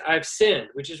just says, I've sinned,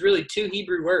 which is really two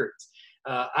Hebrew words.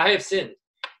 I have sinned.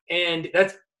 And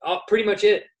that's pretty much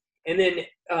it. And then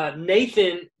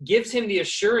Nathan gives him the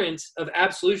assurance of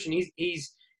absolution.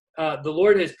 He's the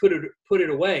Lord has put it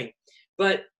away.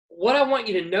 But what I want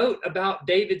you to note about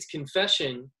David's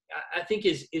confession, I think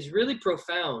is really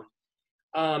profound.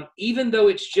 Even though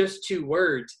it's just two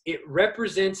words, it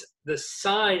represents the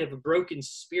sign of a broken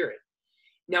spirit.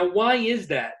 Now, why is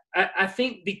that? I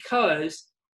think because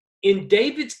in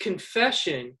David's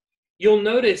confession, you'll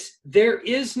notice there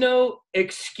is no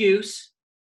excuse.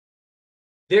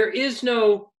 There is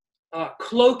no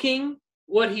cloaking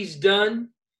what he's done.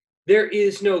 There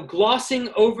is no glossing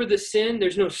over the sin.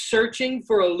 There's no searching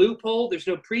for a loophole. There's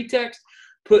no pretext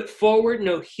put forward,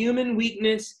 no human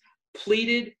weakness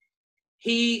pleaded.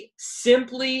 He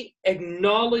simply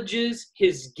acknowledges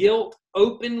his guilt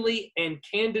openly and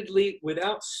candidly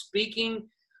without speaking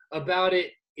about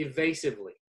it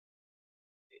evasively.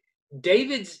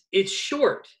 David's, it's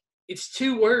short. It's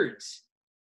two words.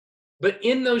 But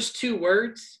in those two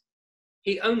words,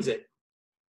 he owns it.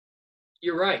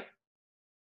 You're right.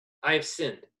 I have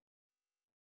sinned.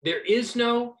 There is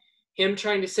no him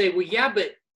trying to say, well, yeah,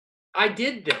 but I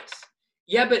did this.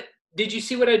 Yeah, but did you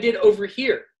see what I did over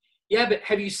here? Yeah, but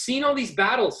have you seen all these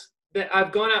battles that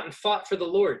I've gone out and fought for the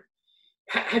Lord?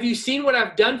 Have you seen what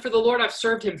I've done for the Lord? I've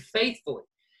served him faithfully.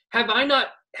 Have I not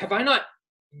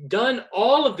done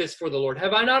all of this for the Lord?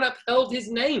 Have I not upheld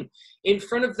his name in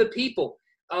front of the people?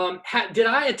 Did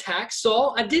I attack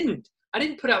Saul? I didn't. I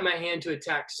didn't put out my hand to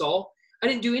attack Saul. I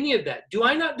didn't do any of that. Do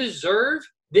I not deserve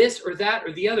this or that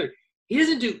or the other? He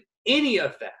doesn't do any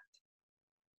of that.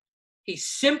 He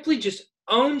simply just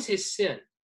owns his sin.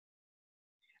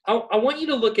 I want you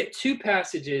to look at two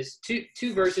passages,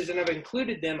 two verses, and I've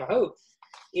included them, I hope,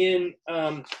 in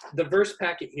the verse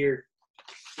packet here.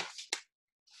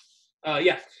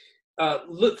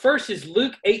 Look, first is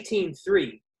Luke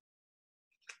 18:3.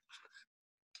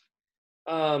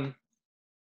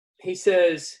 He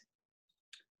says,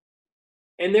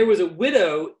 and there was a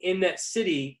widow in that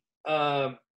city.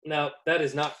 Now, that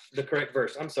is not the correct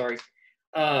verse. I'm sorry.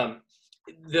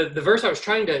 The verse I was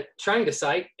trying to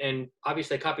cite, and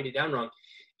obviously I copied it down wrong,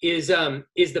 is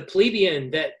the plebeian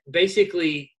that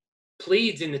basically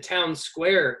pleads in the town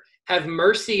square, have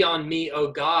mercy on me,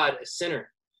 O God, a sinner.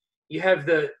 You have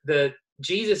the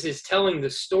Jesus is telling the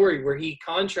story where he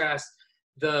contrasts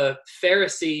the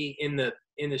Pharisee in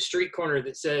the street corner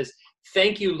that says,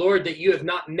 thank you, Lord, that you have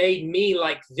not made me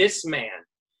like this man.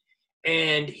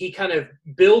 And he kind of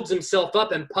builds himself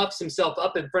up and puffs himself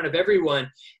up in front of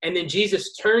everyone. And then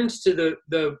Jesus turns to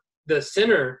the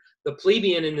sinner, the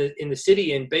plebeian in the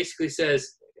city, and basically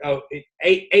says, oh,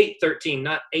 8:13,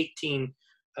 not 18:3.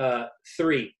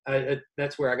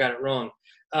 That's where I got it wrong.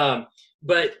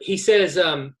 But he says,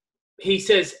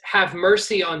 have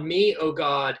mercy on me, O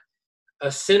God,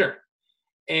 a sinner.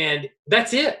 And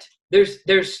that's it.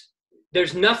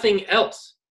 There's nothing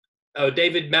else. Oh,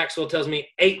 David Maxwell tells me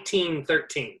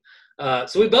 18:13.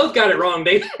 So we both got it wrong,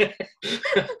 David.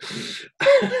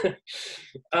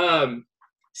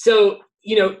 So,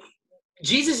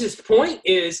 Jesus's point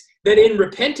is that in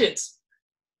repentance,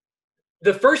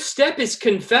 the first step is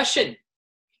confession.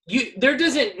 There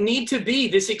doesn't need to be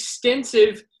this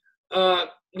extensive,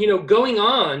 going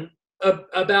on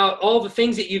about all the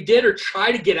things that you did, or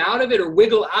try to get out of it, or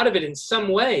wiggle out of it in some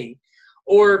way,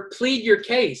 or plead your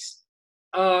case.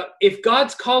 If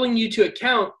God's calling you to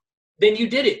account, then you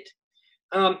did it.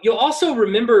 You'll also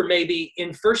remember maybe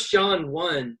in 1 John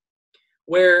 1,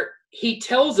 where he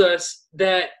tells us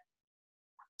that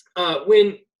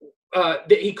when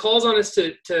that he calls on us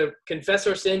to confess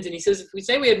our sins, and he says, if we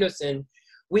say we have no sin,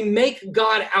 we make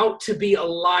God out to be a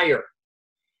liar.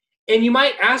 And you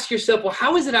might ask yourself, well,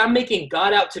 how is it I'm making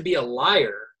God out to be a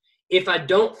liar if I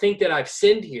don't think that I've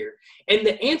sinned here? And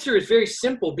the answer is very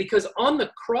simple, because on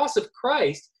the cross of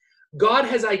Christ, God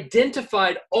has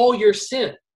identified all your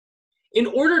sin. In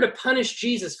order to punish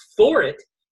Jesus for it,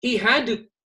 he had to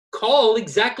call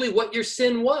exactly what your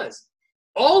sin was.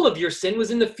 All of your sin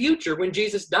was in the future when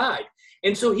Jesus died.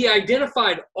 And so he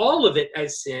identified all of it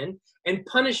as sin and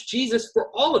punished Jesus for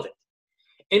all of it.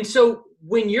 And so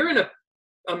when you're in a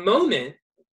moment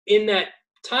in that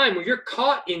time where you're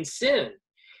caught in sin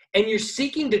and you're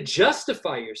seeking to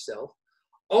justify yourself,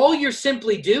 all you're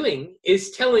simply doing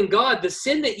is telling God the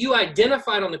sin that you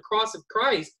identified on the cross of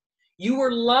Christ, you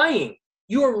were lying.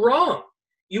 You were wrong.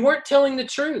 You weren't telling the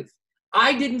truth.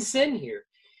 I didn't sin here.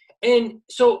 And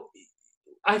so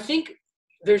I think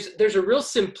there's a real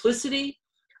simplicity,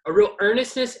 a real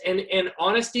earnestness and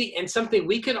honesty, and something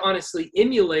we can honestly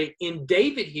emulate in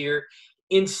David here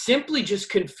in simply just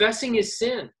confessing his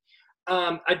sin.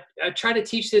 I try to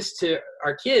teach this to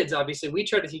our kids. Obviously, we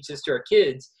try to teach this to our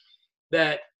kids,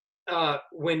 that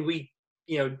when we,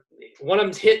 one of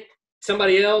them's hit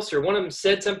somebody else, or one of them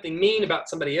said something mean about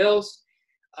somebody else,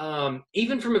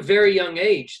 even from a very young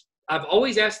age, I've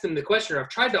always asked them the question, or I've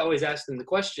tried to always ask them the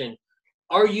question,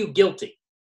 are you guilty?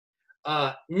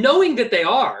 Knowing that they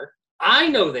are, I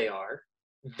know they are,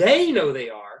 they know they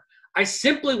are, I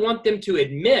simply want them to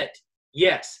admit,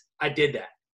 yes, I did that.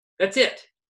 That's it.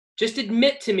 Just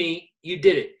admit to me you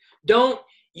did it. Don't,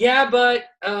 yeah, but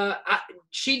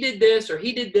she did this or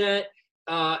he did that,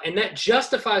 and that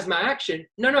justifies my action.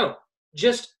 No.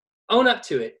 Just own up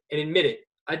to it and admit it.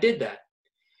 I did that.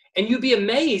 And you'd be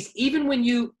amazed, even when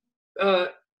you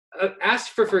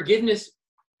ask for forgiveness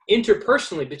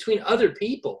interpersonally between other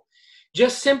people,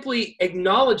 just simply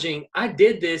acknowledging I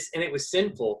did this and it was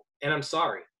sinful and I'm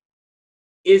sorry,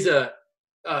 is a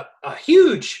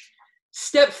huge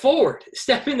step forward,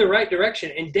 step in the right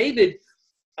direction. And David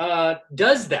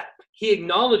does that. He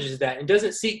acknowledges that and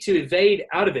doesn't seek to evade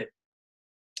out of it.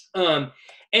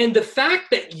 And the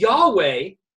fact that Yahweh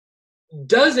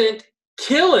doesn't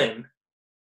kill him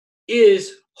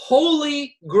is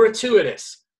wholly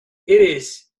gratuitous. It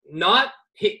is not,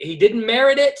 he didn't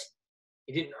merit it.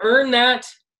 He didn't earn that.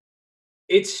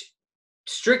 It's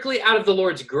strictly out of the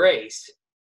Lord's grace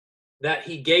that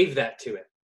he gave that to him.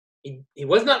 He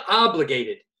was not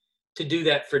obligated to do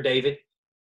that for David.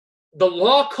 The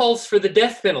law calls for the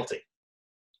death penalty,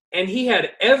 and he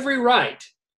had every right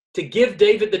to give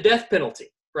David the death penalty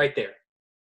right there.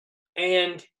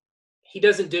 And he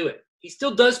doesn't do it. He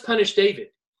still does punish David,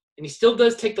 and he still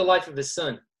does take the life of his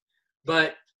son,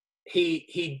 but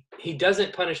he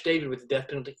doesn't punish David with the death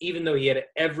penalty, even though he had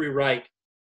every right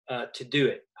to do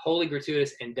it. Wholly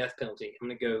gratuitous and death penalty. I'm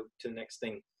going to go to the next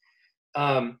thing.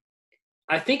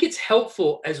 I think it's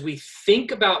helpful as we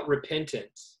think about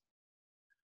repentance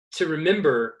to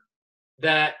remember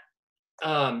that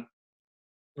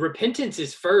repentance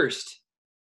is first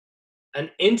an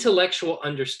intellectual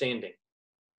understanding.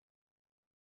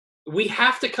 We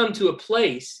have to come to a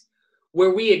place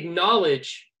where we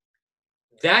acknowledge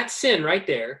that sin right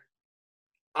there,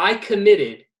 I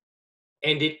committed,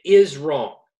 and it is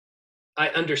wrong. I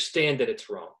understand that it's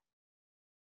wrong.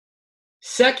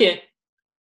 Second,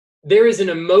 there is an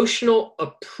emotional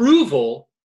approval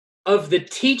of the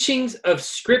teachings of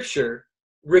Scripture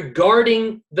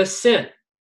regarding the sin.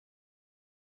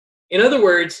 In other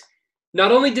words,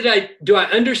 Not only do I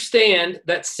understand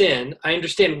that sin, I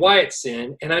understand why it's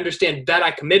sin, and I understand that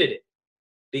I committed it,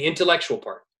 the intellectual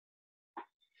part.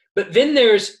 But then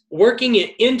there's working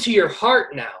it into your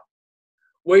heart now,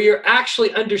 where you're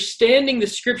actually understanding the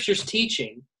scripture's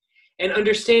teaching and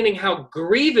understanding how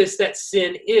grievous that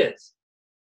sin is.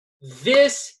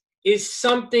 This is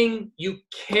something you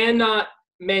cannot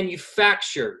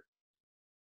manufacture.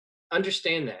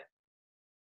 Understand that.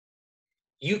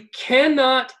 You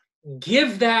cannot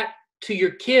give that to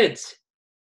your kids.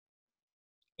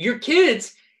 Your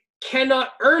kids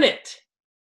cannot earn it.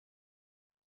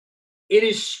 It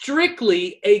is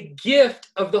strictly a gift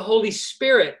of the Holy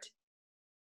Spirit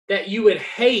that you would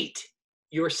hate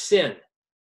your sin.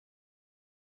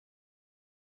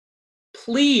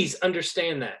 Please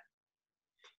understand that.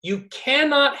 You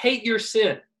cannot hate your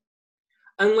sin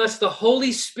unless the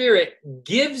Holy Spirit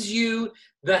gives you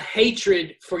the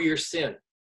hatred for your sin.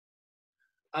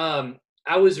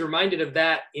 I was reminded of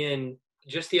that in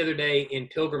just the other day in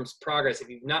Pilgrim's Progress. If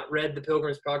you've not read the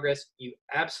Pilgrim's Progress, you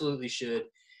absolutely should.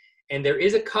 And there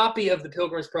is a copy of the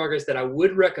Pilgrim's Progress that I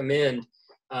would recommend.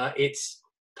 It's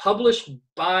published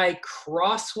by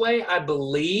Crossway, I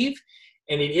believe,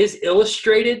 and it is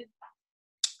illustrated.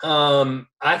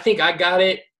 I think I got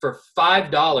it for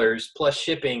 $5 plus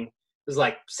shipping. It was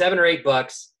like $7 or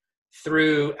 $8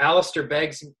 through Alistair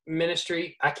Begg's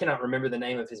ministry. I cannot remember the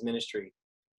name of his ministry.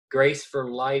 Grace for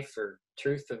Life or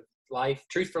Truth of Life?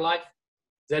 Truth for Life? Is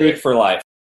that Truth it? for Life.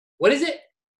 What is it?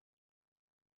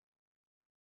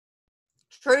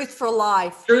 Truth for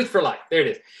Life. Truth for Life. There it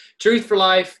is. Truth for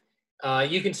Life.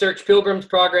 You can search Pilgrim's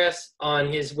Progress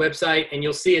on his website, and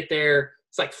you'll see it there.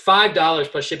 It's like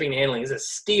 $5 plus shipping and handling. It's a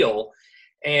steal.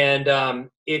 And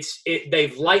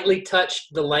they've lightly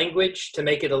touched the language to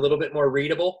make it a little bit more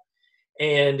readable.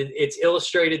 And it's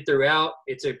illustrated throughout.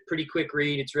 It's a pretty quick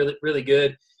read. It's really, really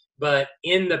good. But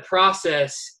in the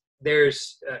process,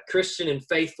 there's Christian and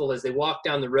Faithful as they walk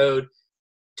down the road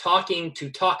talking to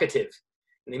Talkative.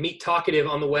 And they meet Talkative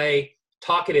on the way.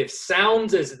 Talkative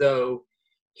sounds as though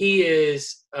he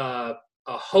is a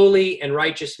holy and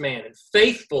righteous man. And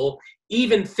Faithful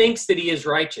even thinks that he is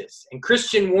righteous. And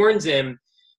Christian warns him,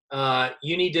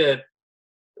 you need to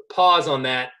pause on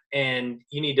that and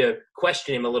you need to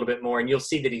question him a little bit more, and you'll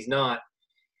see that he's not.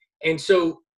 And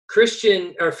so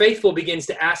Faithful begins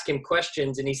to ask him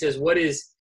questions, and he says,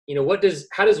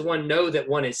 how does one know that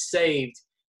one is saved?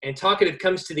 And Talkative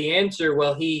comes to the answer,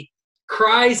 well, he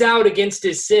cries out against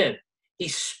his sin. He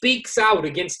speaks out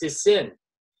against his sin.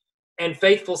 And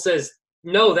Faithful says,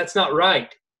 no, that's not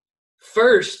right.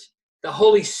 First, the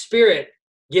Holy Spirit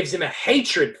gives him a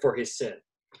hatred for his sin.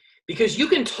 Because you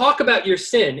can talk about your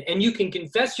sin and you can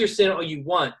confess your sin all you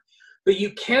want, but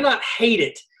you cannot hate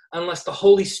it unless the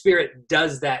Holy Spirit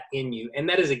does that in you. And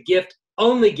that is a gift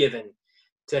only given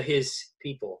to his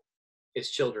people,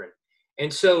 his children.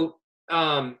 And so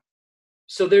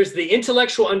there's the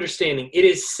intellectual understanding. It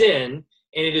is sin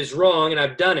and it is wrong and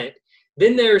I've done it.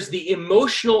 Then there's the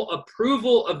emotional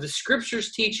approval of the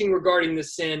scripture's teaching regarding the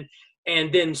sin,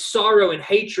 and then sorrow and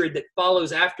hatred that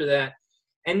follows after that.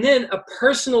 And then a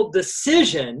personal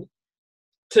decision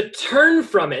to turn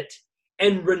from it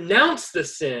and renounce the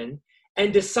sin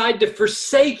and decide to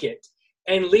forsake it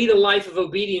and lead a life of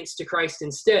obedience to Christ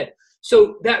instead.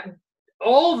 So that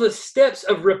all the steps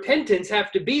of repentance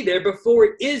have to be there before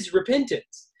it is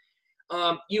repentance.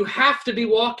 You have to be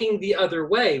walking the other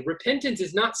way. Repentance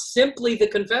is not simply the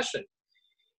confession.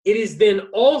 It is then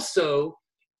also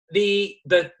the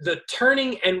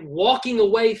turning and walking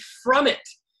away from it,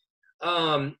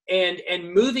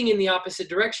 and moving in the opposite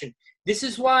direction. This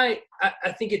is why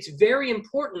I think it's very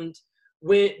important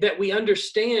that we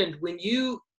understand when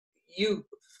you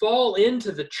fall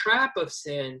into the trap of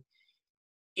sin.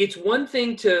 It's one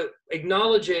thing to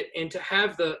acknowledge it and to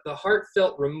have the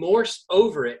heartfelt remorse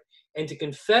over it and to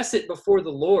confess it before the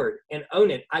Lord and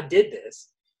own it. I did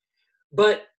this.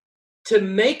 But to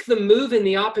make the move in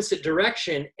the opposite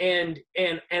direction and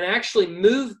actually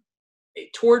move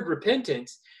toward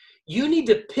repentance, you need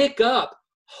to pick up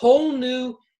whole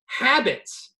new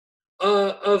habits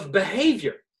of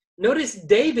behavior. Notice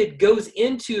David goes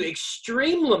into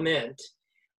extreme lament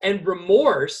and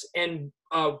remorse and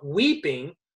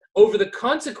weeping over the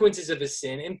consequences of his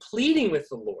sin and pleading with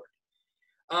the Lord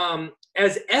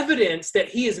as evidence that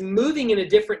he is moving in a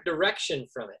different direction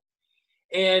from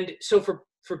it. And so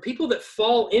for people that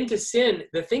fall into sin,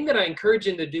 the thing that I encourage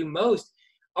them to do most,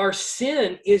 our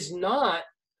sin is not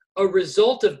a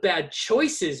result of bad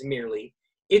choices merely.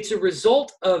 It's a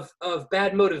result of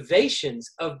bad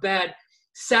motivations, of bad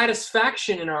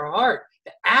satisfaction in our heart.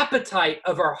 The appetite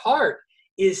of our heart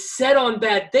is set on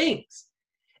bad things.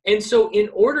 And so in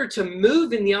order to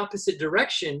move in the opposite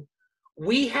direction,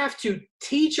 we have to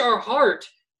teach our heart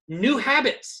new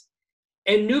habits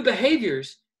and new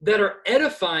behaviors that are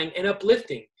edifying and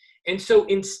uplifting. And so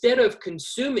instead of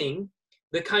consuming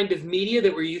the kind of media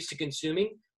that we're used to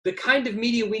consuming, the kind of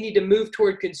media we need to move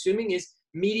toward consuming is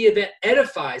media that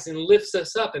edifies and lifts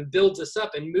us up and builds us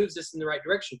up and moves us in the right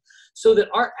direction, so that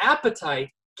our appetite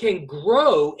can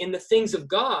grow in the things of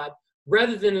God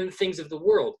rather than in the things of the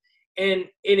world. And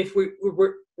if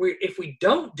we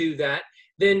don't do that,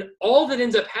 then all that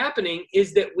ends up happening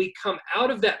is that we come out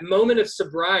of that moment of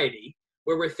sobriety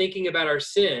where we're thinking about our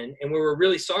sin and where we're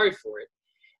really sorry for it,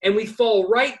 and we fall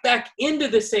right back into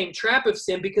the same trap of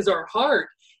sin because our heart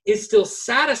is still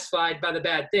satisfied by the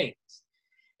bad things.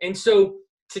 And so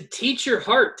to teach your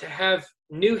heart to have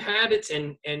new habits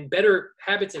and better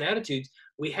habits and attitudes,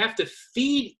 we have to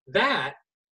feed that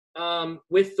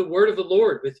with the word of the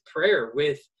Lord, with prayer,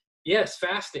 with, yes,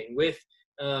 fasting, with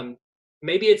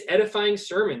maybe it's edifying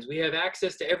sermons. We have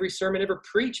access to every sermon ever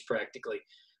preached practically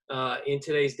in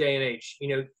today's day and age.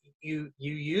 You know, you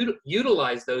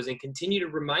utilize those and continue to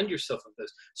remind yourself of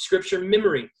those. Scripture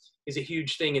memory is a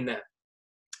huge thing in that.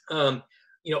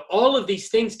 You know, all of these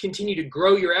things continue to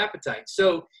grow your appetite.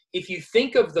 So if you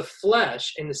think of the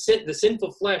flesh and the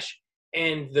sinful flesh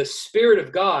and the Spirit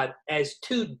of God as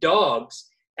two dogs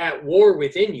at war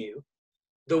within you,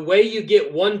 the way you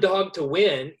get one dog to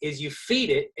win is you feed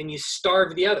it and you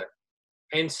starve the other.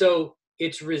 And so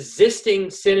it's resisting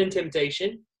sin and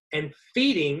temptation and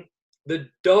feeding the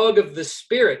dog of the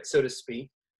Spirit, so to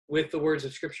speak, with the words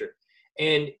of Scripture.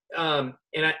 And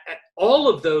all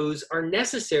of those are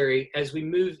necessary as we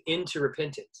move into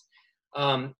repentance.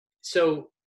 So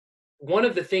one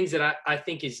of the things that I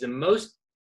think is the most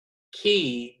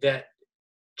key that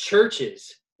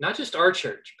churches, not just our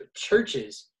church, but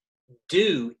churches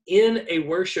do in a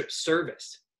worship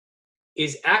service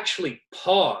is actually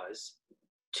pause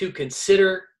to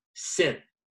consider sin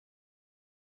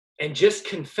and just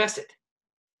confess it.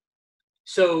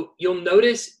 So you'll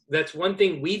notice that's one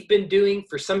thing we've been doing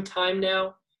for some time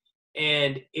now,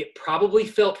 and it probably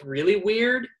felt really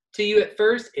weird to you at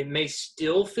first. It may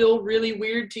still feel really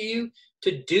weird to you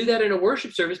to do that in a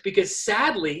worship service because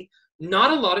sadly,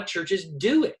 not a lot of churches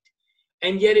do it.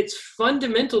 And yet it's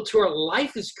fundamental to our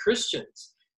life as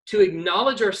Christians to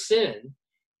acknowledge our sin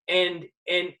and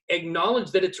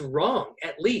acknowledge that it's wrong,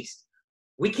 at least.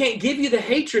 We can't give you the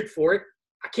hatred for it.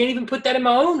 I can't even put that in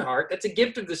my own heart. That's a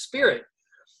gift of the Spirit.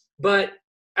 But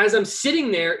as I'm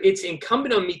sitting there, it's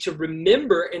incumbent on me to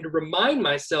remember and to remind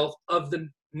myself of the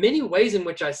many ways in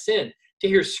which I sin, to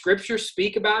hear Scripture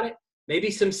speak about it, maybe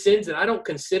some sins that I don't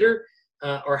consider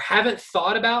or haven't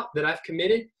thought about that I've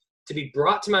committed, to be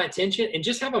brought to my attention, and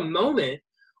just have a moment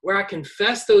where I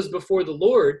confess those before the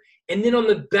Lord. And then on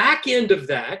the back end of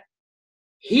that,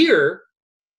 hear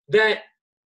that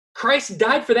Christ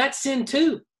died for that sin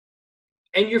too,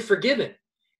 and you're forgiven.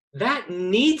 That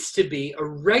needs to be a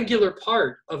regular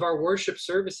part of our worship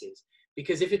services,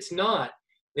 because if it's not,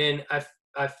 then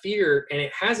I fear, and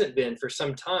it hasn't been for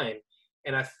some time,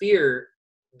 and I fear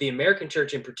the American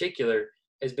church in particular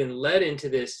has been led into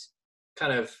this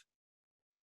kind of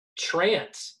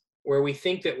trance where we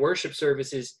think that worship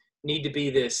services need to be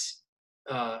this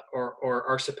or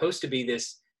are supposed to be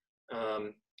this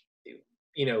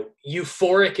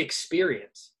euphoric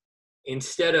experience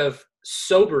instead of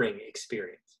sobering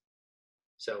experience.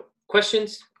 So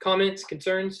questions, comments,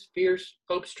 concerns, fears,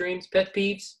 hopes, dreams, pet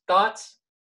peeves, thoughts,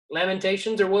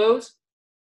 lamentations, or woes?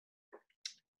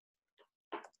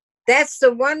 That's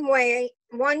the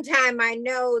one time I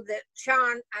know that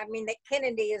that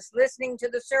Kennedy is listening to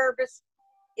the service,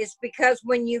 is because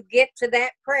when you get to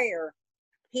that prayer,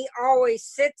 he always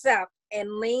sits up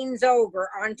and leans over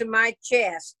onto my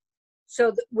chest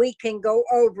so that we can go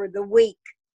over the week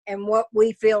and what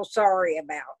we feel sorry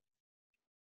about.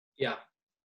 Yeah.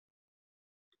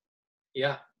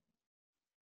 Yeah.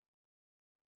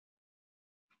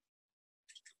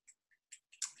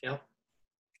 Yeah.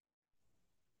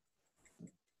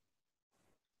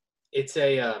 It's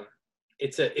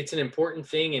an important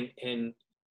thing, and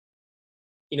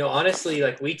honestly,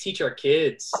 like, we teach our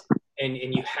kids, and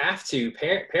you have to,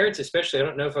 parents especially. I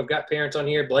don't know if I've got parents on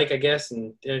here, Blake, I guess,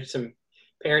 and there's some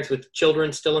parents with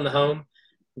children still in the home,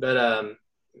 but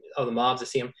the moms, I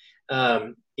see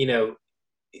them.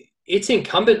 It's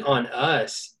incumbent on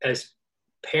us as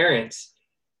parents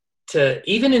to,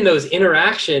 even in those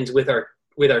interactions with our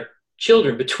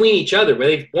children, between each other,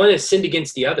 where one has sinned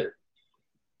against the other,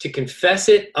 to confess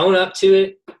it, own up to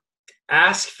it,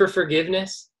 ask for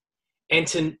forgiveness, and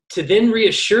to then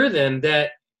reassure them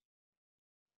that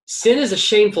sin is a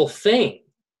shameful thing,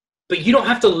 but you don't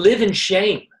have to live in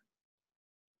shame.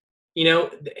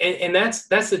 And that's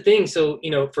the thing. So,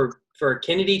 for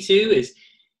Kennedy too, is,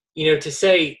 to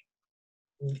say,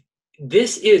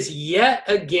 this is yet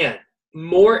again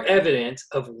more evidence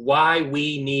of why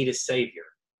we need a Savior.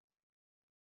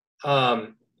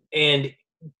 And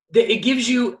it gives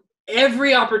you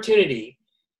every opportunity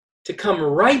to come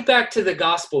right back to the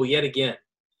gospel yet again.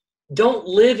 Don't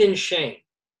live in shame.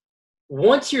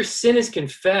 Once your sin is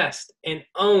confessed and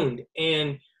owned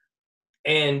and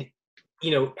hated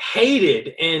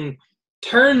and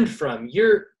turned from,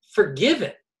 you're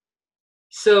forgiven.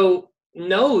 So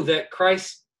know that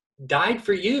Christ died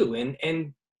for you,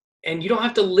 and you don't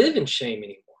have to live in shame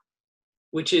anymore,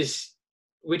 which is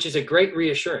a great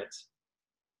reassurance.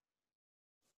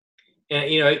 And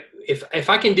if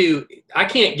I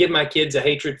can't give my kids a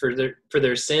hatred for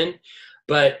their sin,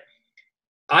 but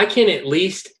I can at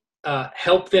least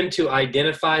help them to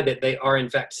identify that they are in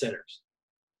fact sinners.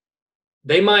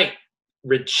 They might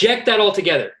reject that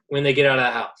altogether when they get out of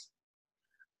the house.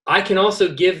 I can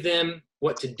also give them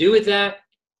what to do with that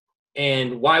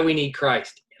and why we need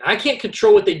Christ. And I can't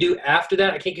control what they do after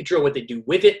that. I can't control what they do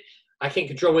with it. I can't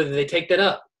control whether they take that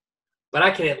up. But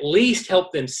I can at least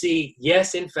help them see,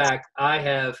 yes, in fact, I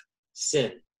have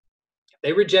sinned. If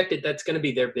they reject it, that's going to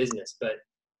be their business. But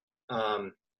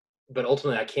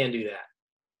ultimately, I can do that.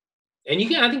 And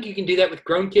I think you can do that with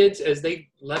grown kids as they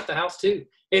left the house too.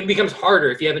 It becomes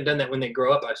harder if you haven't done that when they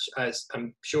grow up,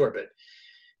 I'm sure. But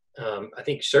I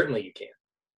think certainly you can.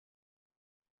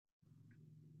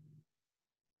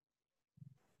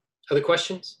 Other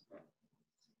questions?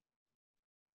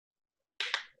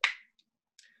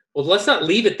 Well, let's not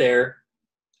leave it there.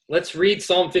 Let's read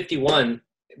Psalm 51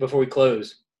 before we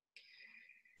close.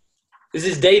 This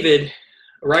is David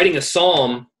writing a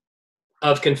psalm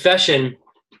of confession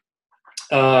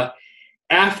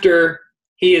after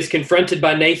he is confronted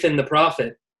by Nathan the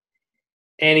prophet.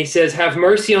 And he says, "Have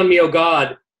mercy on me, O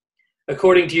God,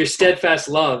 according to your steadfast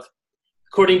love.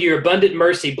 According to your abundant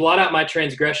mercy, blot out my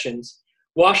transgressions.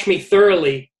 Wash me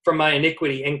thoroughly from my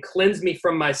iniquity and cleanse me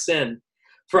from my sin.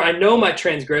 For I know my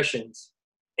transgressions,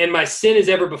 and my sin is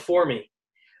ever before me.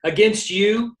 Against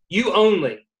you, you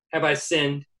only, have I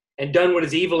sinned and done what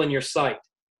is evil in your sight,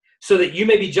 so that you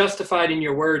may be justified in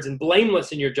your words and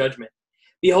blameless in your judgment.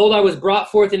 Behold, I was brought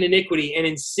forth in iniquity, and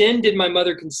in sin did my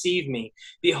mother conceive me.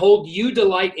 Behold, you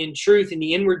delight in truth in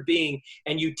the inward being,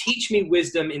 and you teach me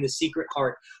wisdom in the secret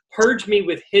heart. Purge me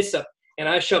with hyssop, and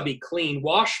I shall be clean.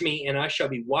 Wash me, and I shall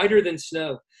be whiter than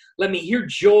snow. Let me hear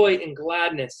joy and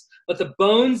gladness. Let the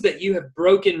bones that you have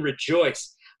broken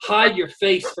rejoice. Hide your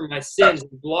face from my sins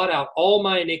and blot out all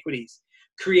my iniquities.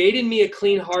 Create in me a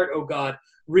clean heart, O God.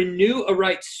 Renew a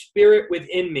right spirit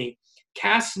within me.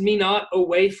 Cast me not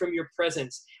away from your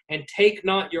presence, and take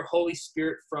not your Holy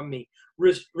Spirit from me.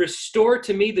 Restore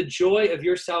to me the joy of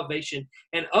your salvation,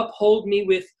 and uphold me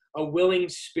with a willing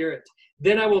spirit.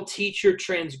 Then I will teach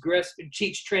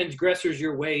transgressors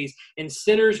your ways, and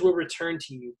sinners will return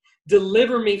to you.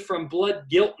 Deliver me from blood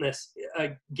guiltiness,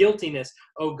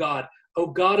 O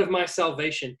God of my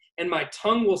salvation, and my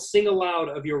tongue will sing aloud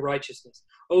of your righteousness.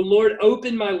 O Lord,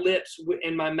 open my lips,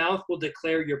 and my mouth will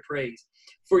declare your praise.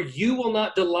 For you will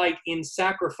not delight in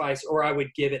sacrifice, or I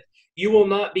would give it. You will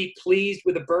not be pleased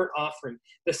with a burnt offering.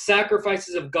 The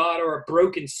sacrifices of God are a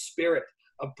broken spirit,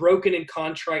 a broken and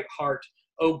contrite heart.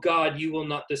 O God, you will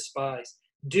not despise.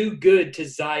 Do good to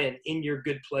Zion in your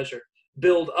good pleasure.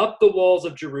 Build up the walls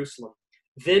of Jerusalem.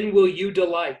 Then will you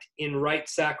delight in right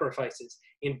sacrifices,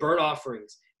 in burnt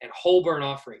offerings and whole burnt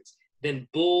offerings. Then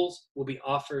bulls will be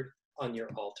offered on your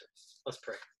altar." Let's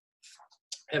pray.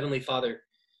 Heavenly Father,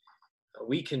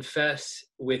 we confess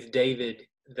with David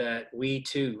that we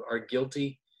too are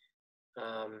guilty,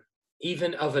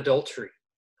 even of adultery.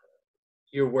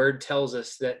 Your word tells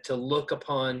us that to look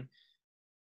upon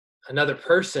another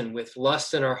person with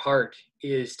lust in our heart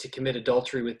is to commit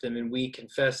adultery with them, and we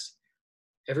confess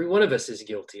every one of us is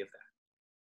guilty of that.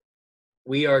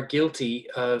 We are guilty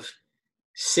of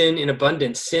sin in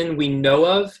abundance, sin we know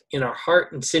of in our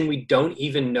heart, and sin we don't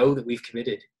even know that we've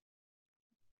committed.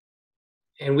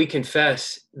 And we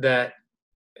confess that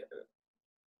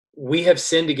we have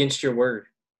sinned against your word.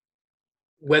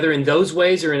 Whether in those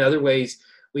ways or in other ways,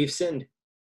 we've sinned.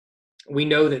 We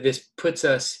know that this puts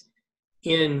us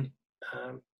in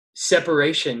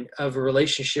separation of a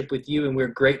relationship with you, and we're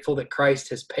grateful that Christ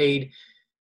has paid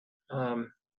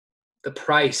the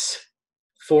price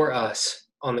for us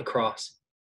on the cross,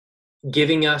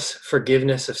 giving us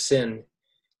forgiveness of sin.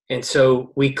 And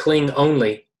so we cling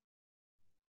only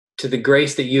to the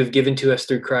grace that you have given to us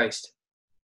through Christ.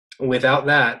 Without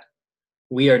that,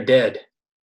 we are dead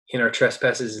in our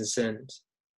trespasses and sins.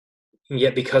 And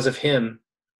yet because of him,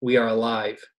 we are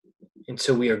alive. And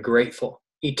so we are grateful,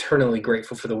 eternally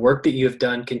grateful for the work that you have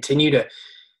done. Continue to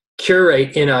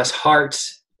curate in us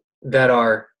hearts that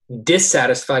are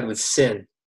dissatisfied with sin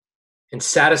and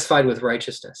satisfied with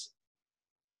righteousness.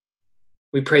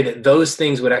 We pray that those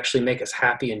things would actually make us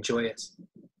happy and joyous,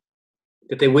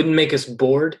 that they wouldn't make us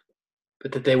bored,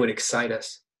 but that they would excite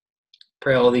us.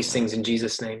 Pray all these things in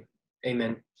Jesus' name.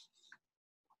 Amen.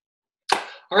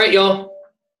 All right, y'all.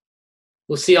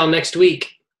 We'll see y'all next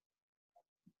week.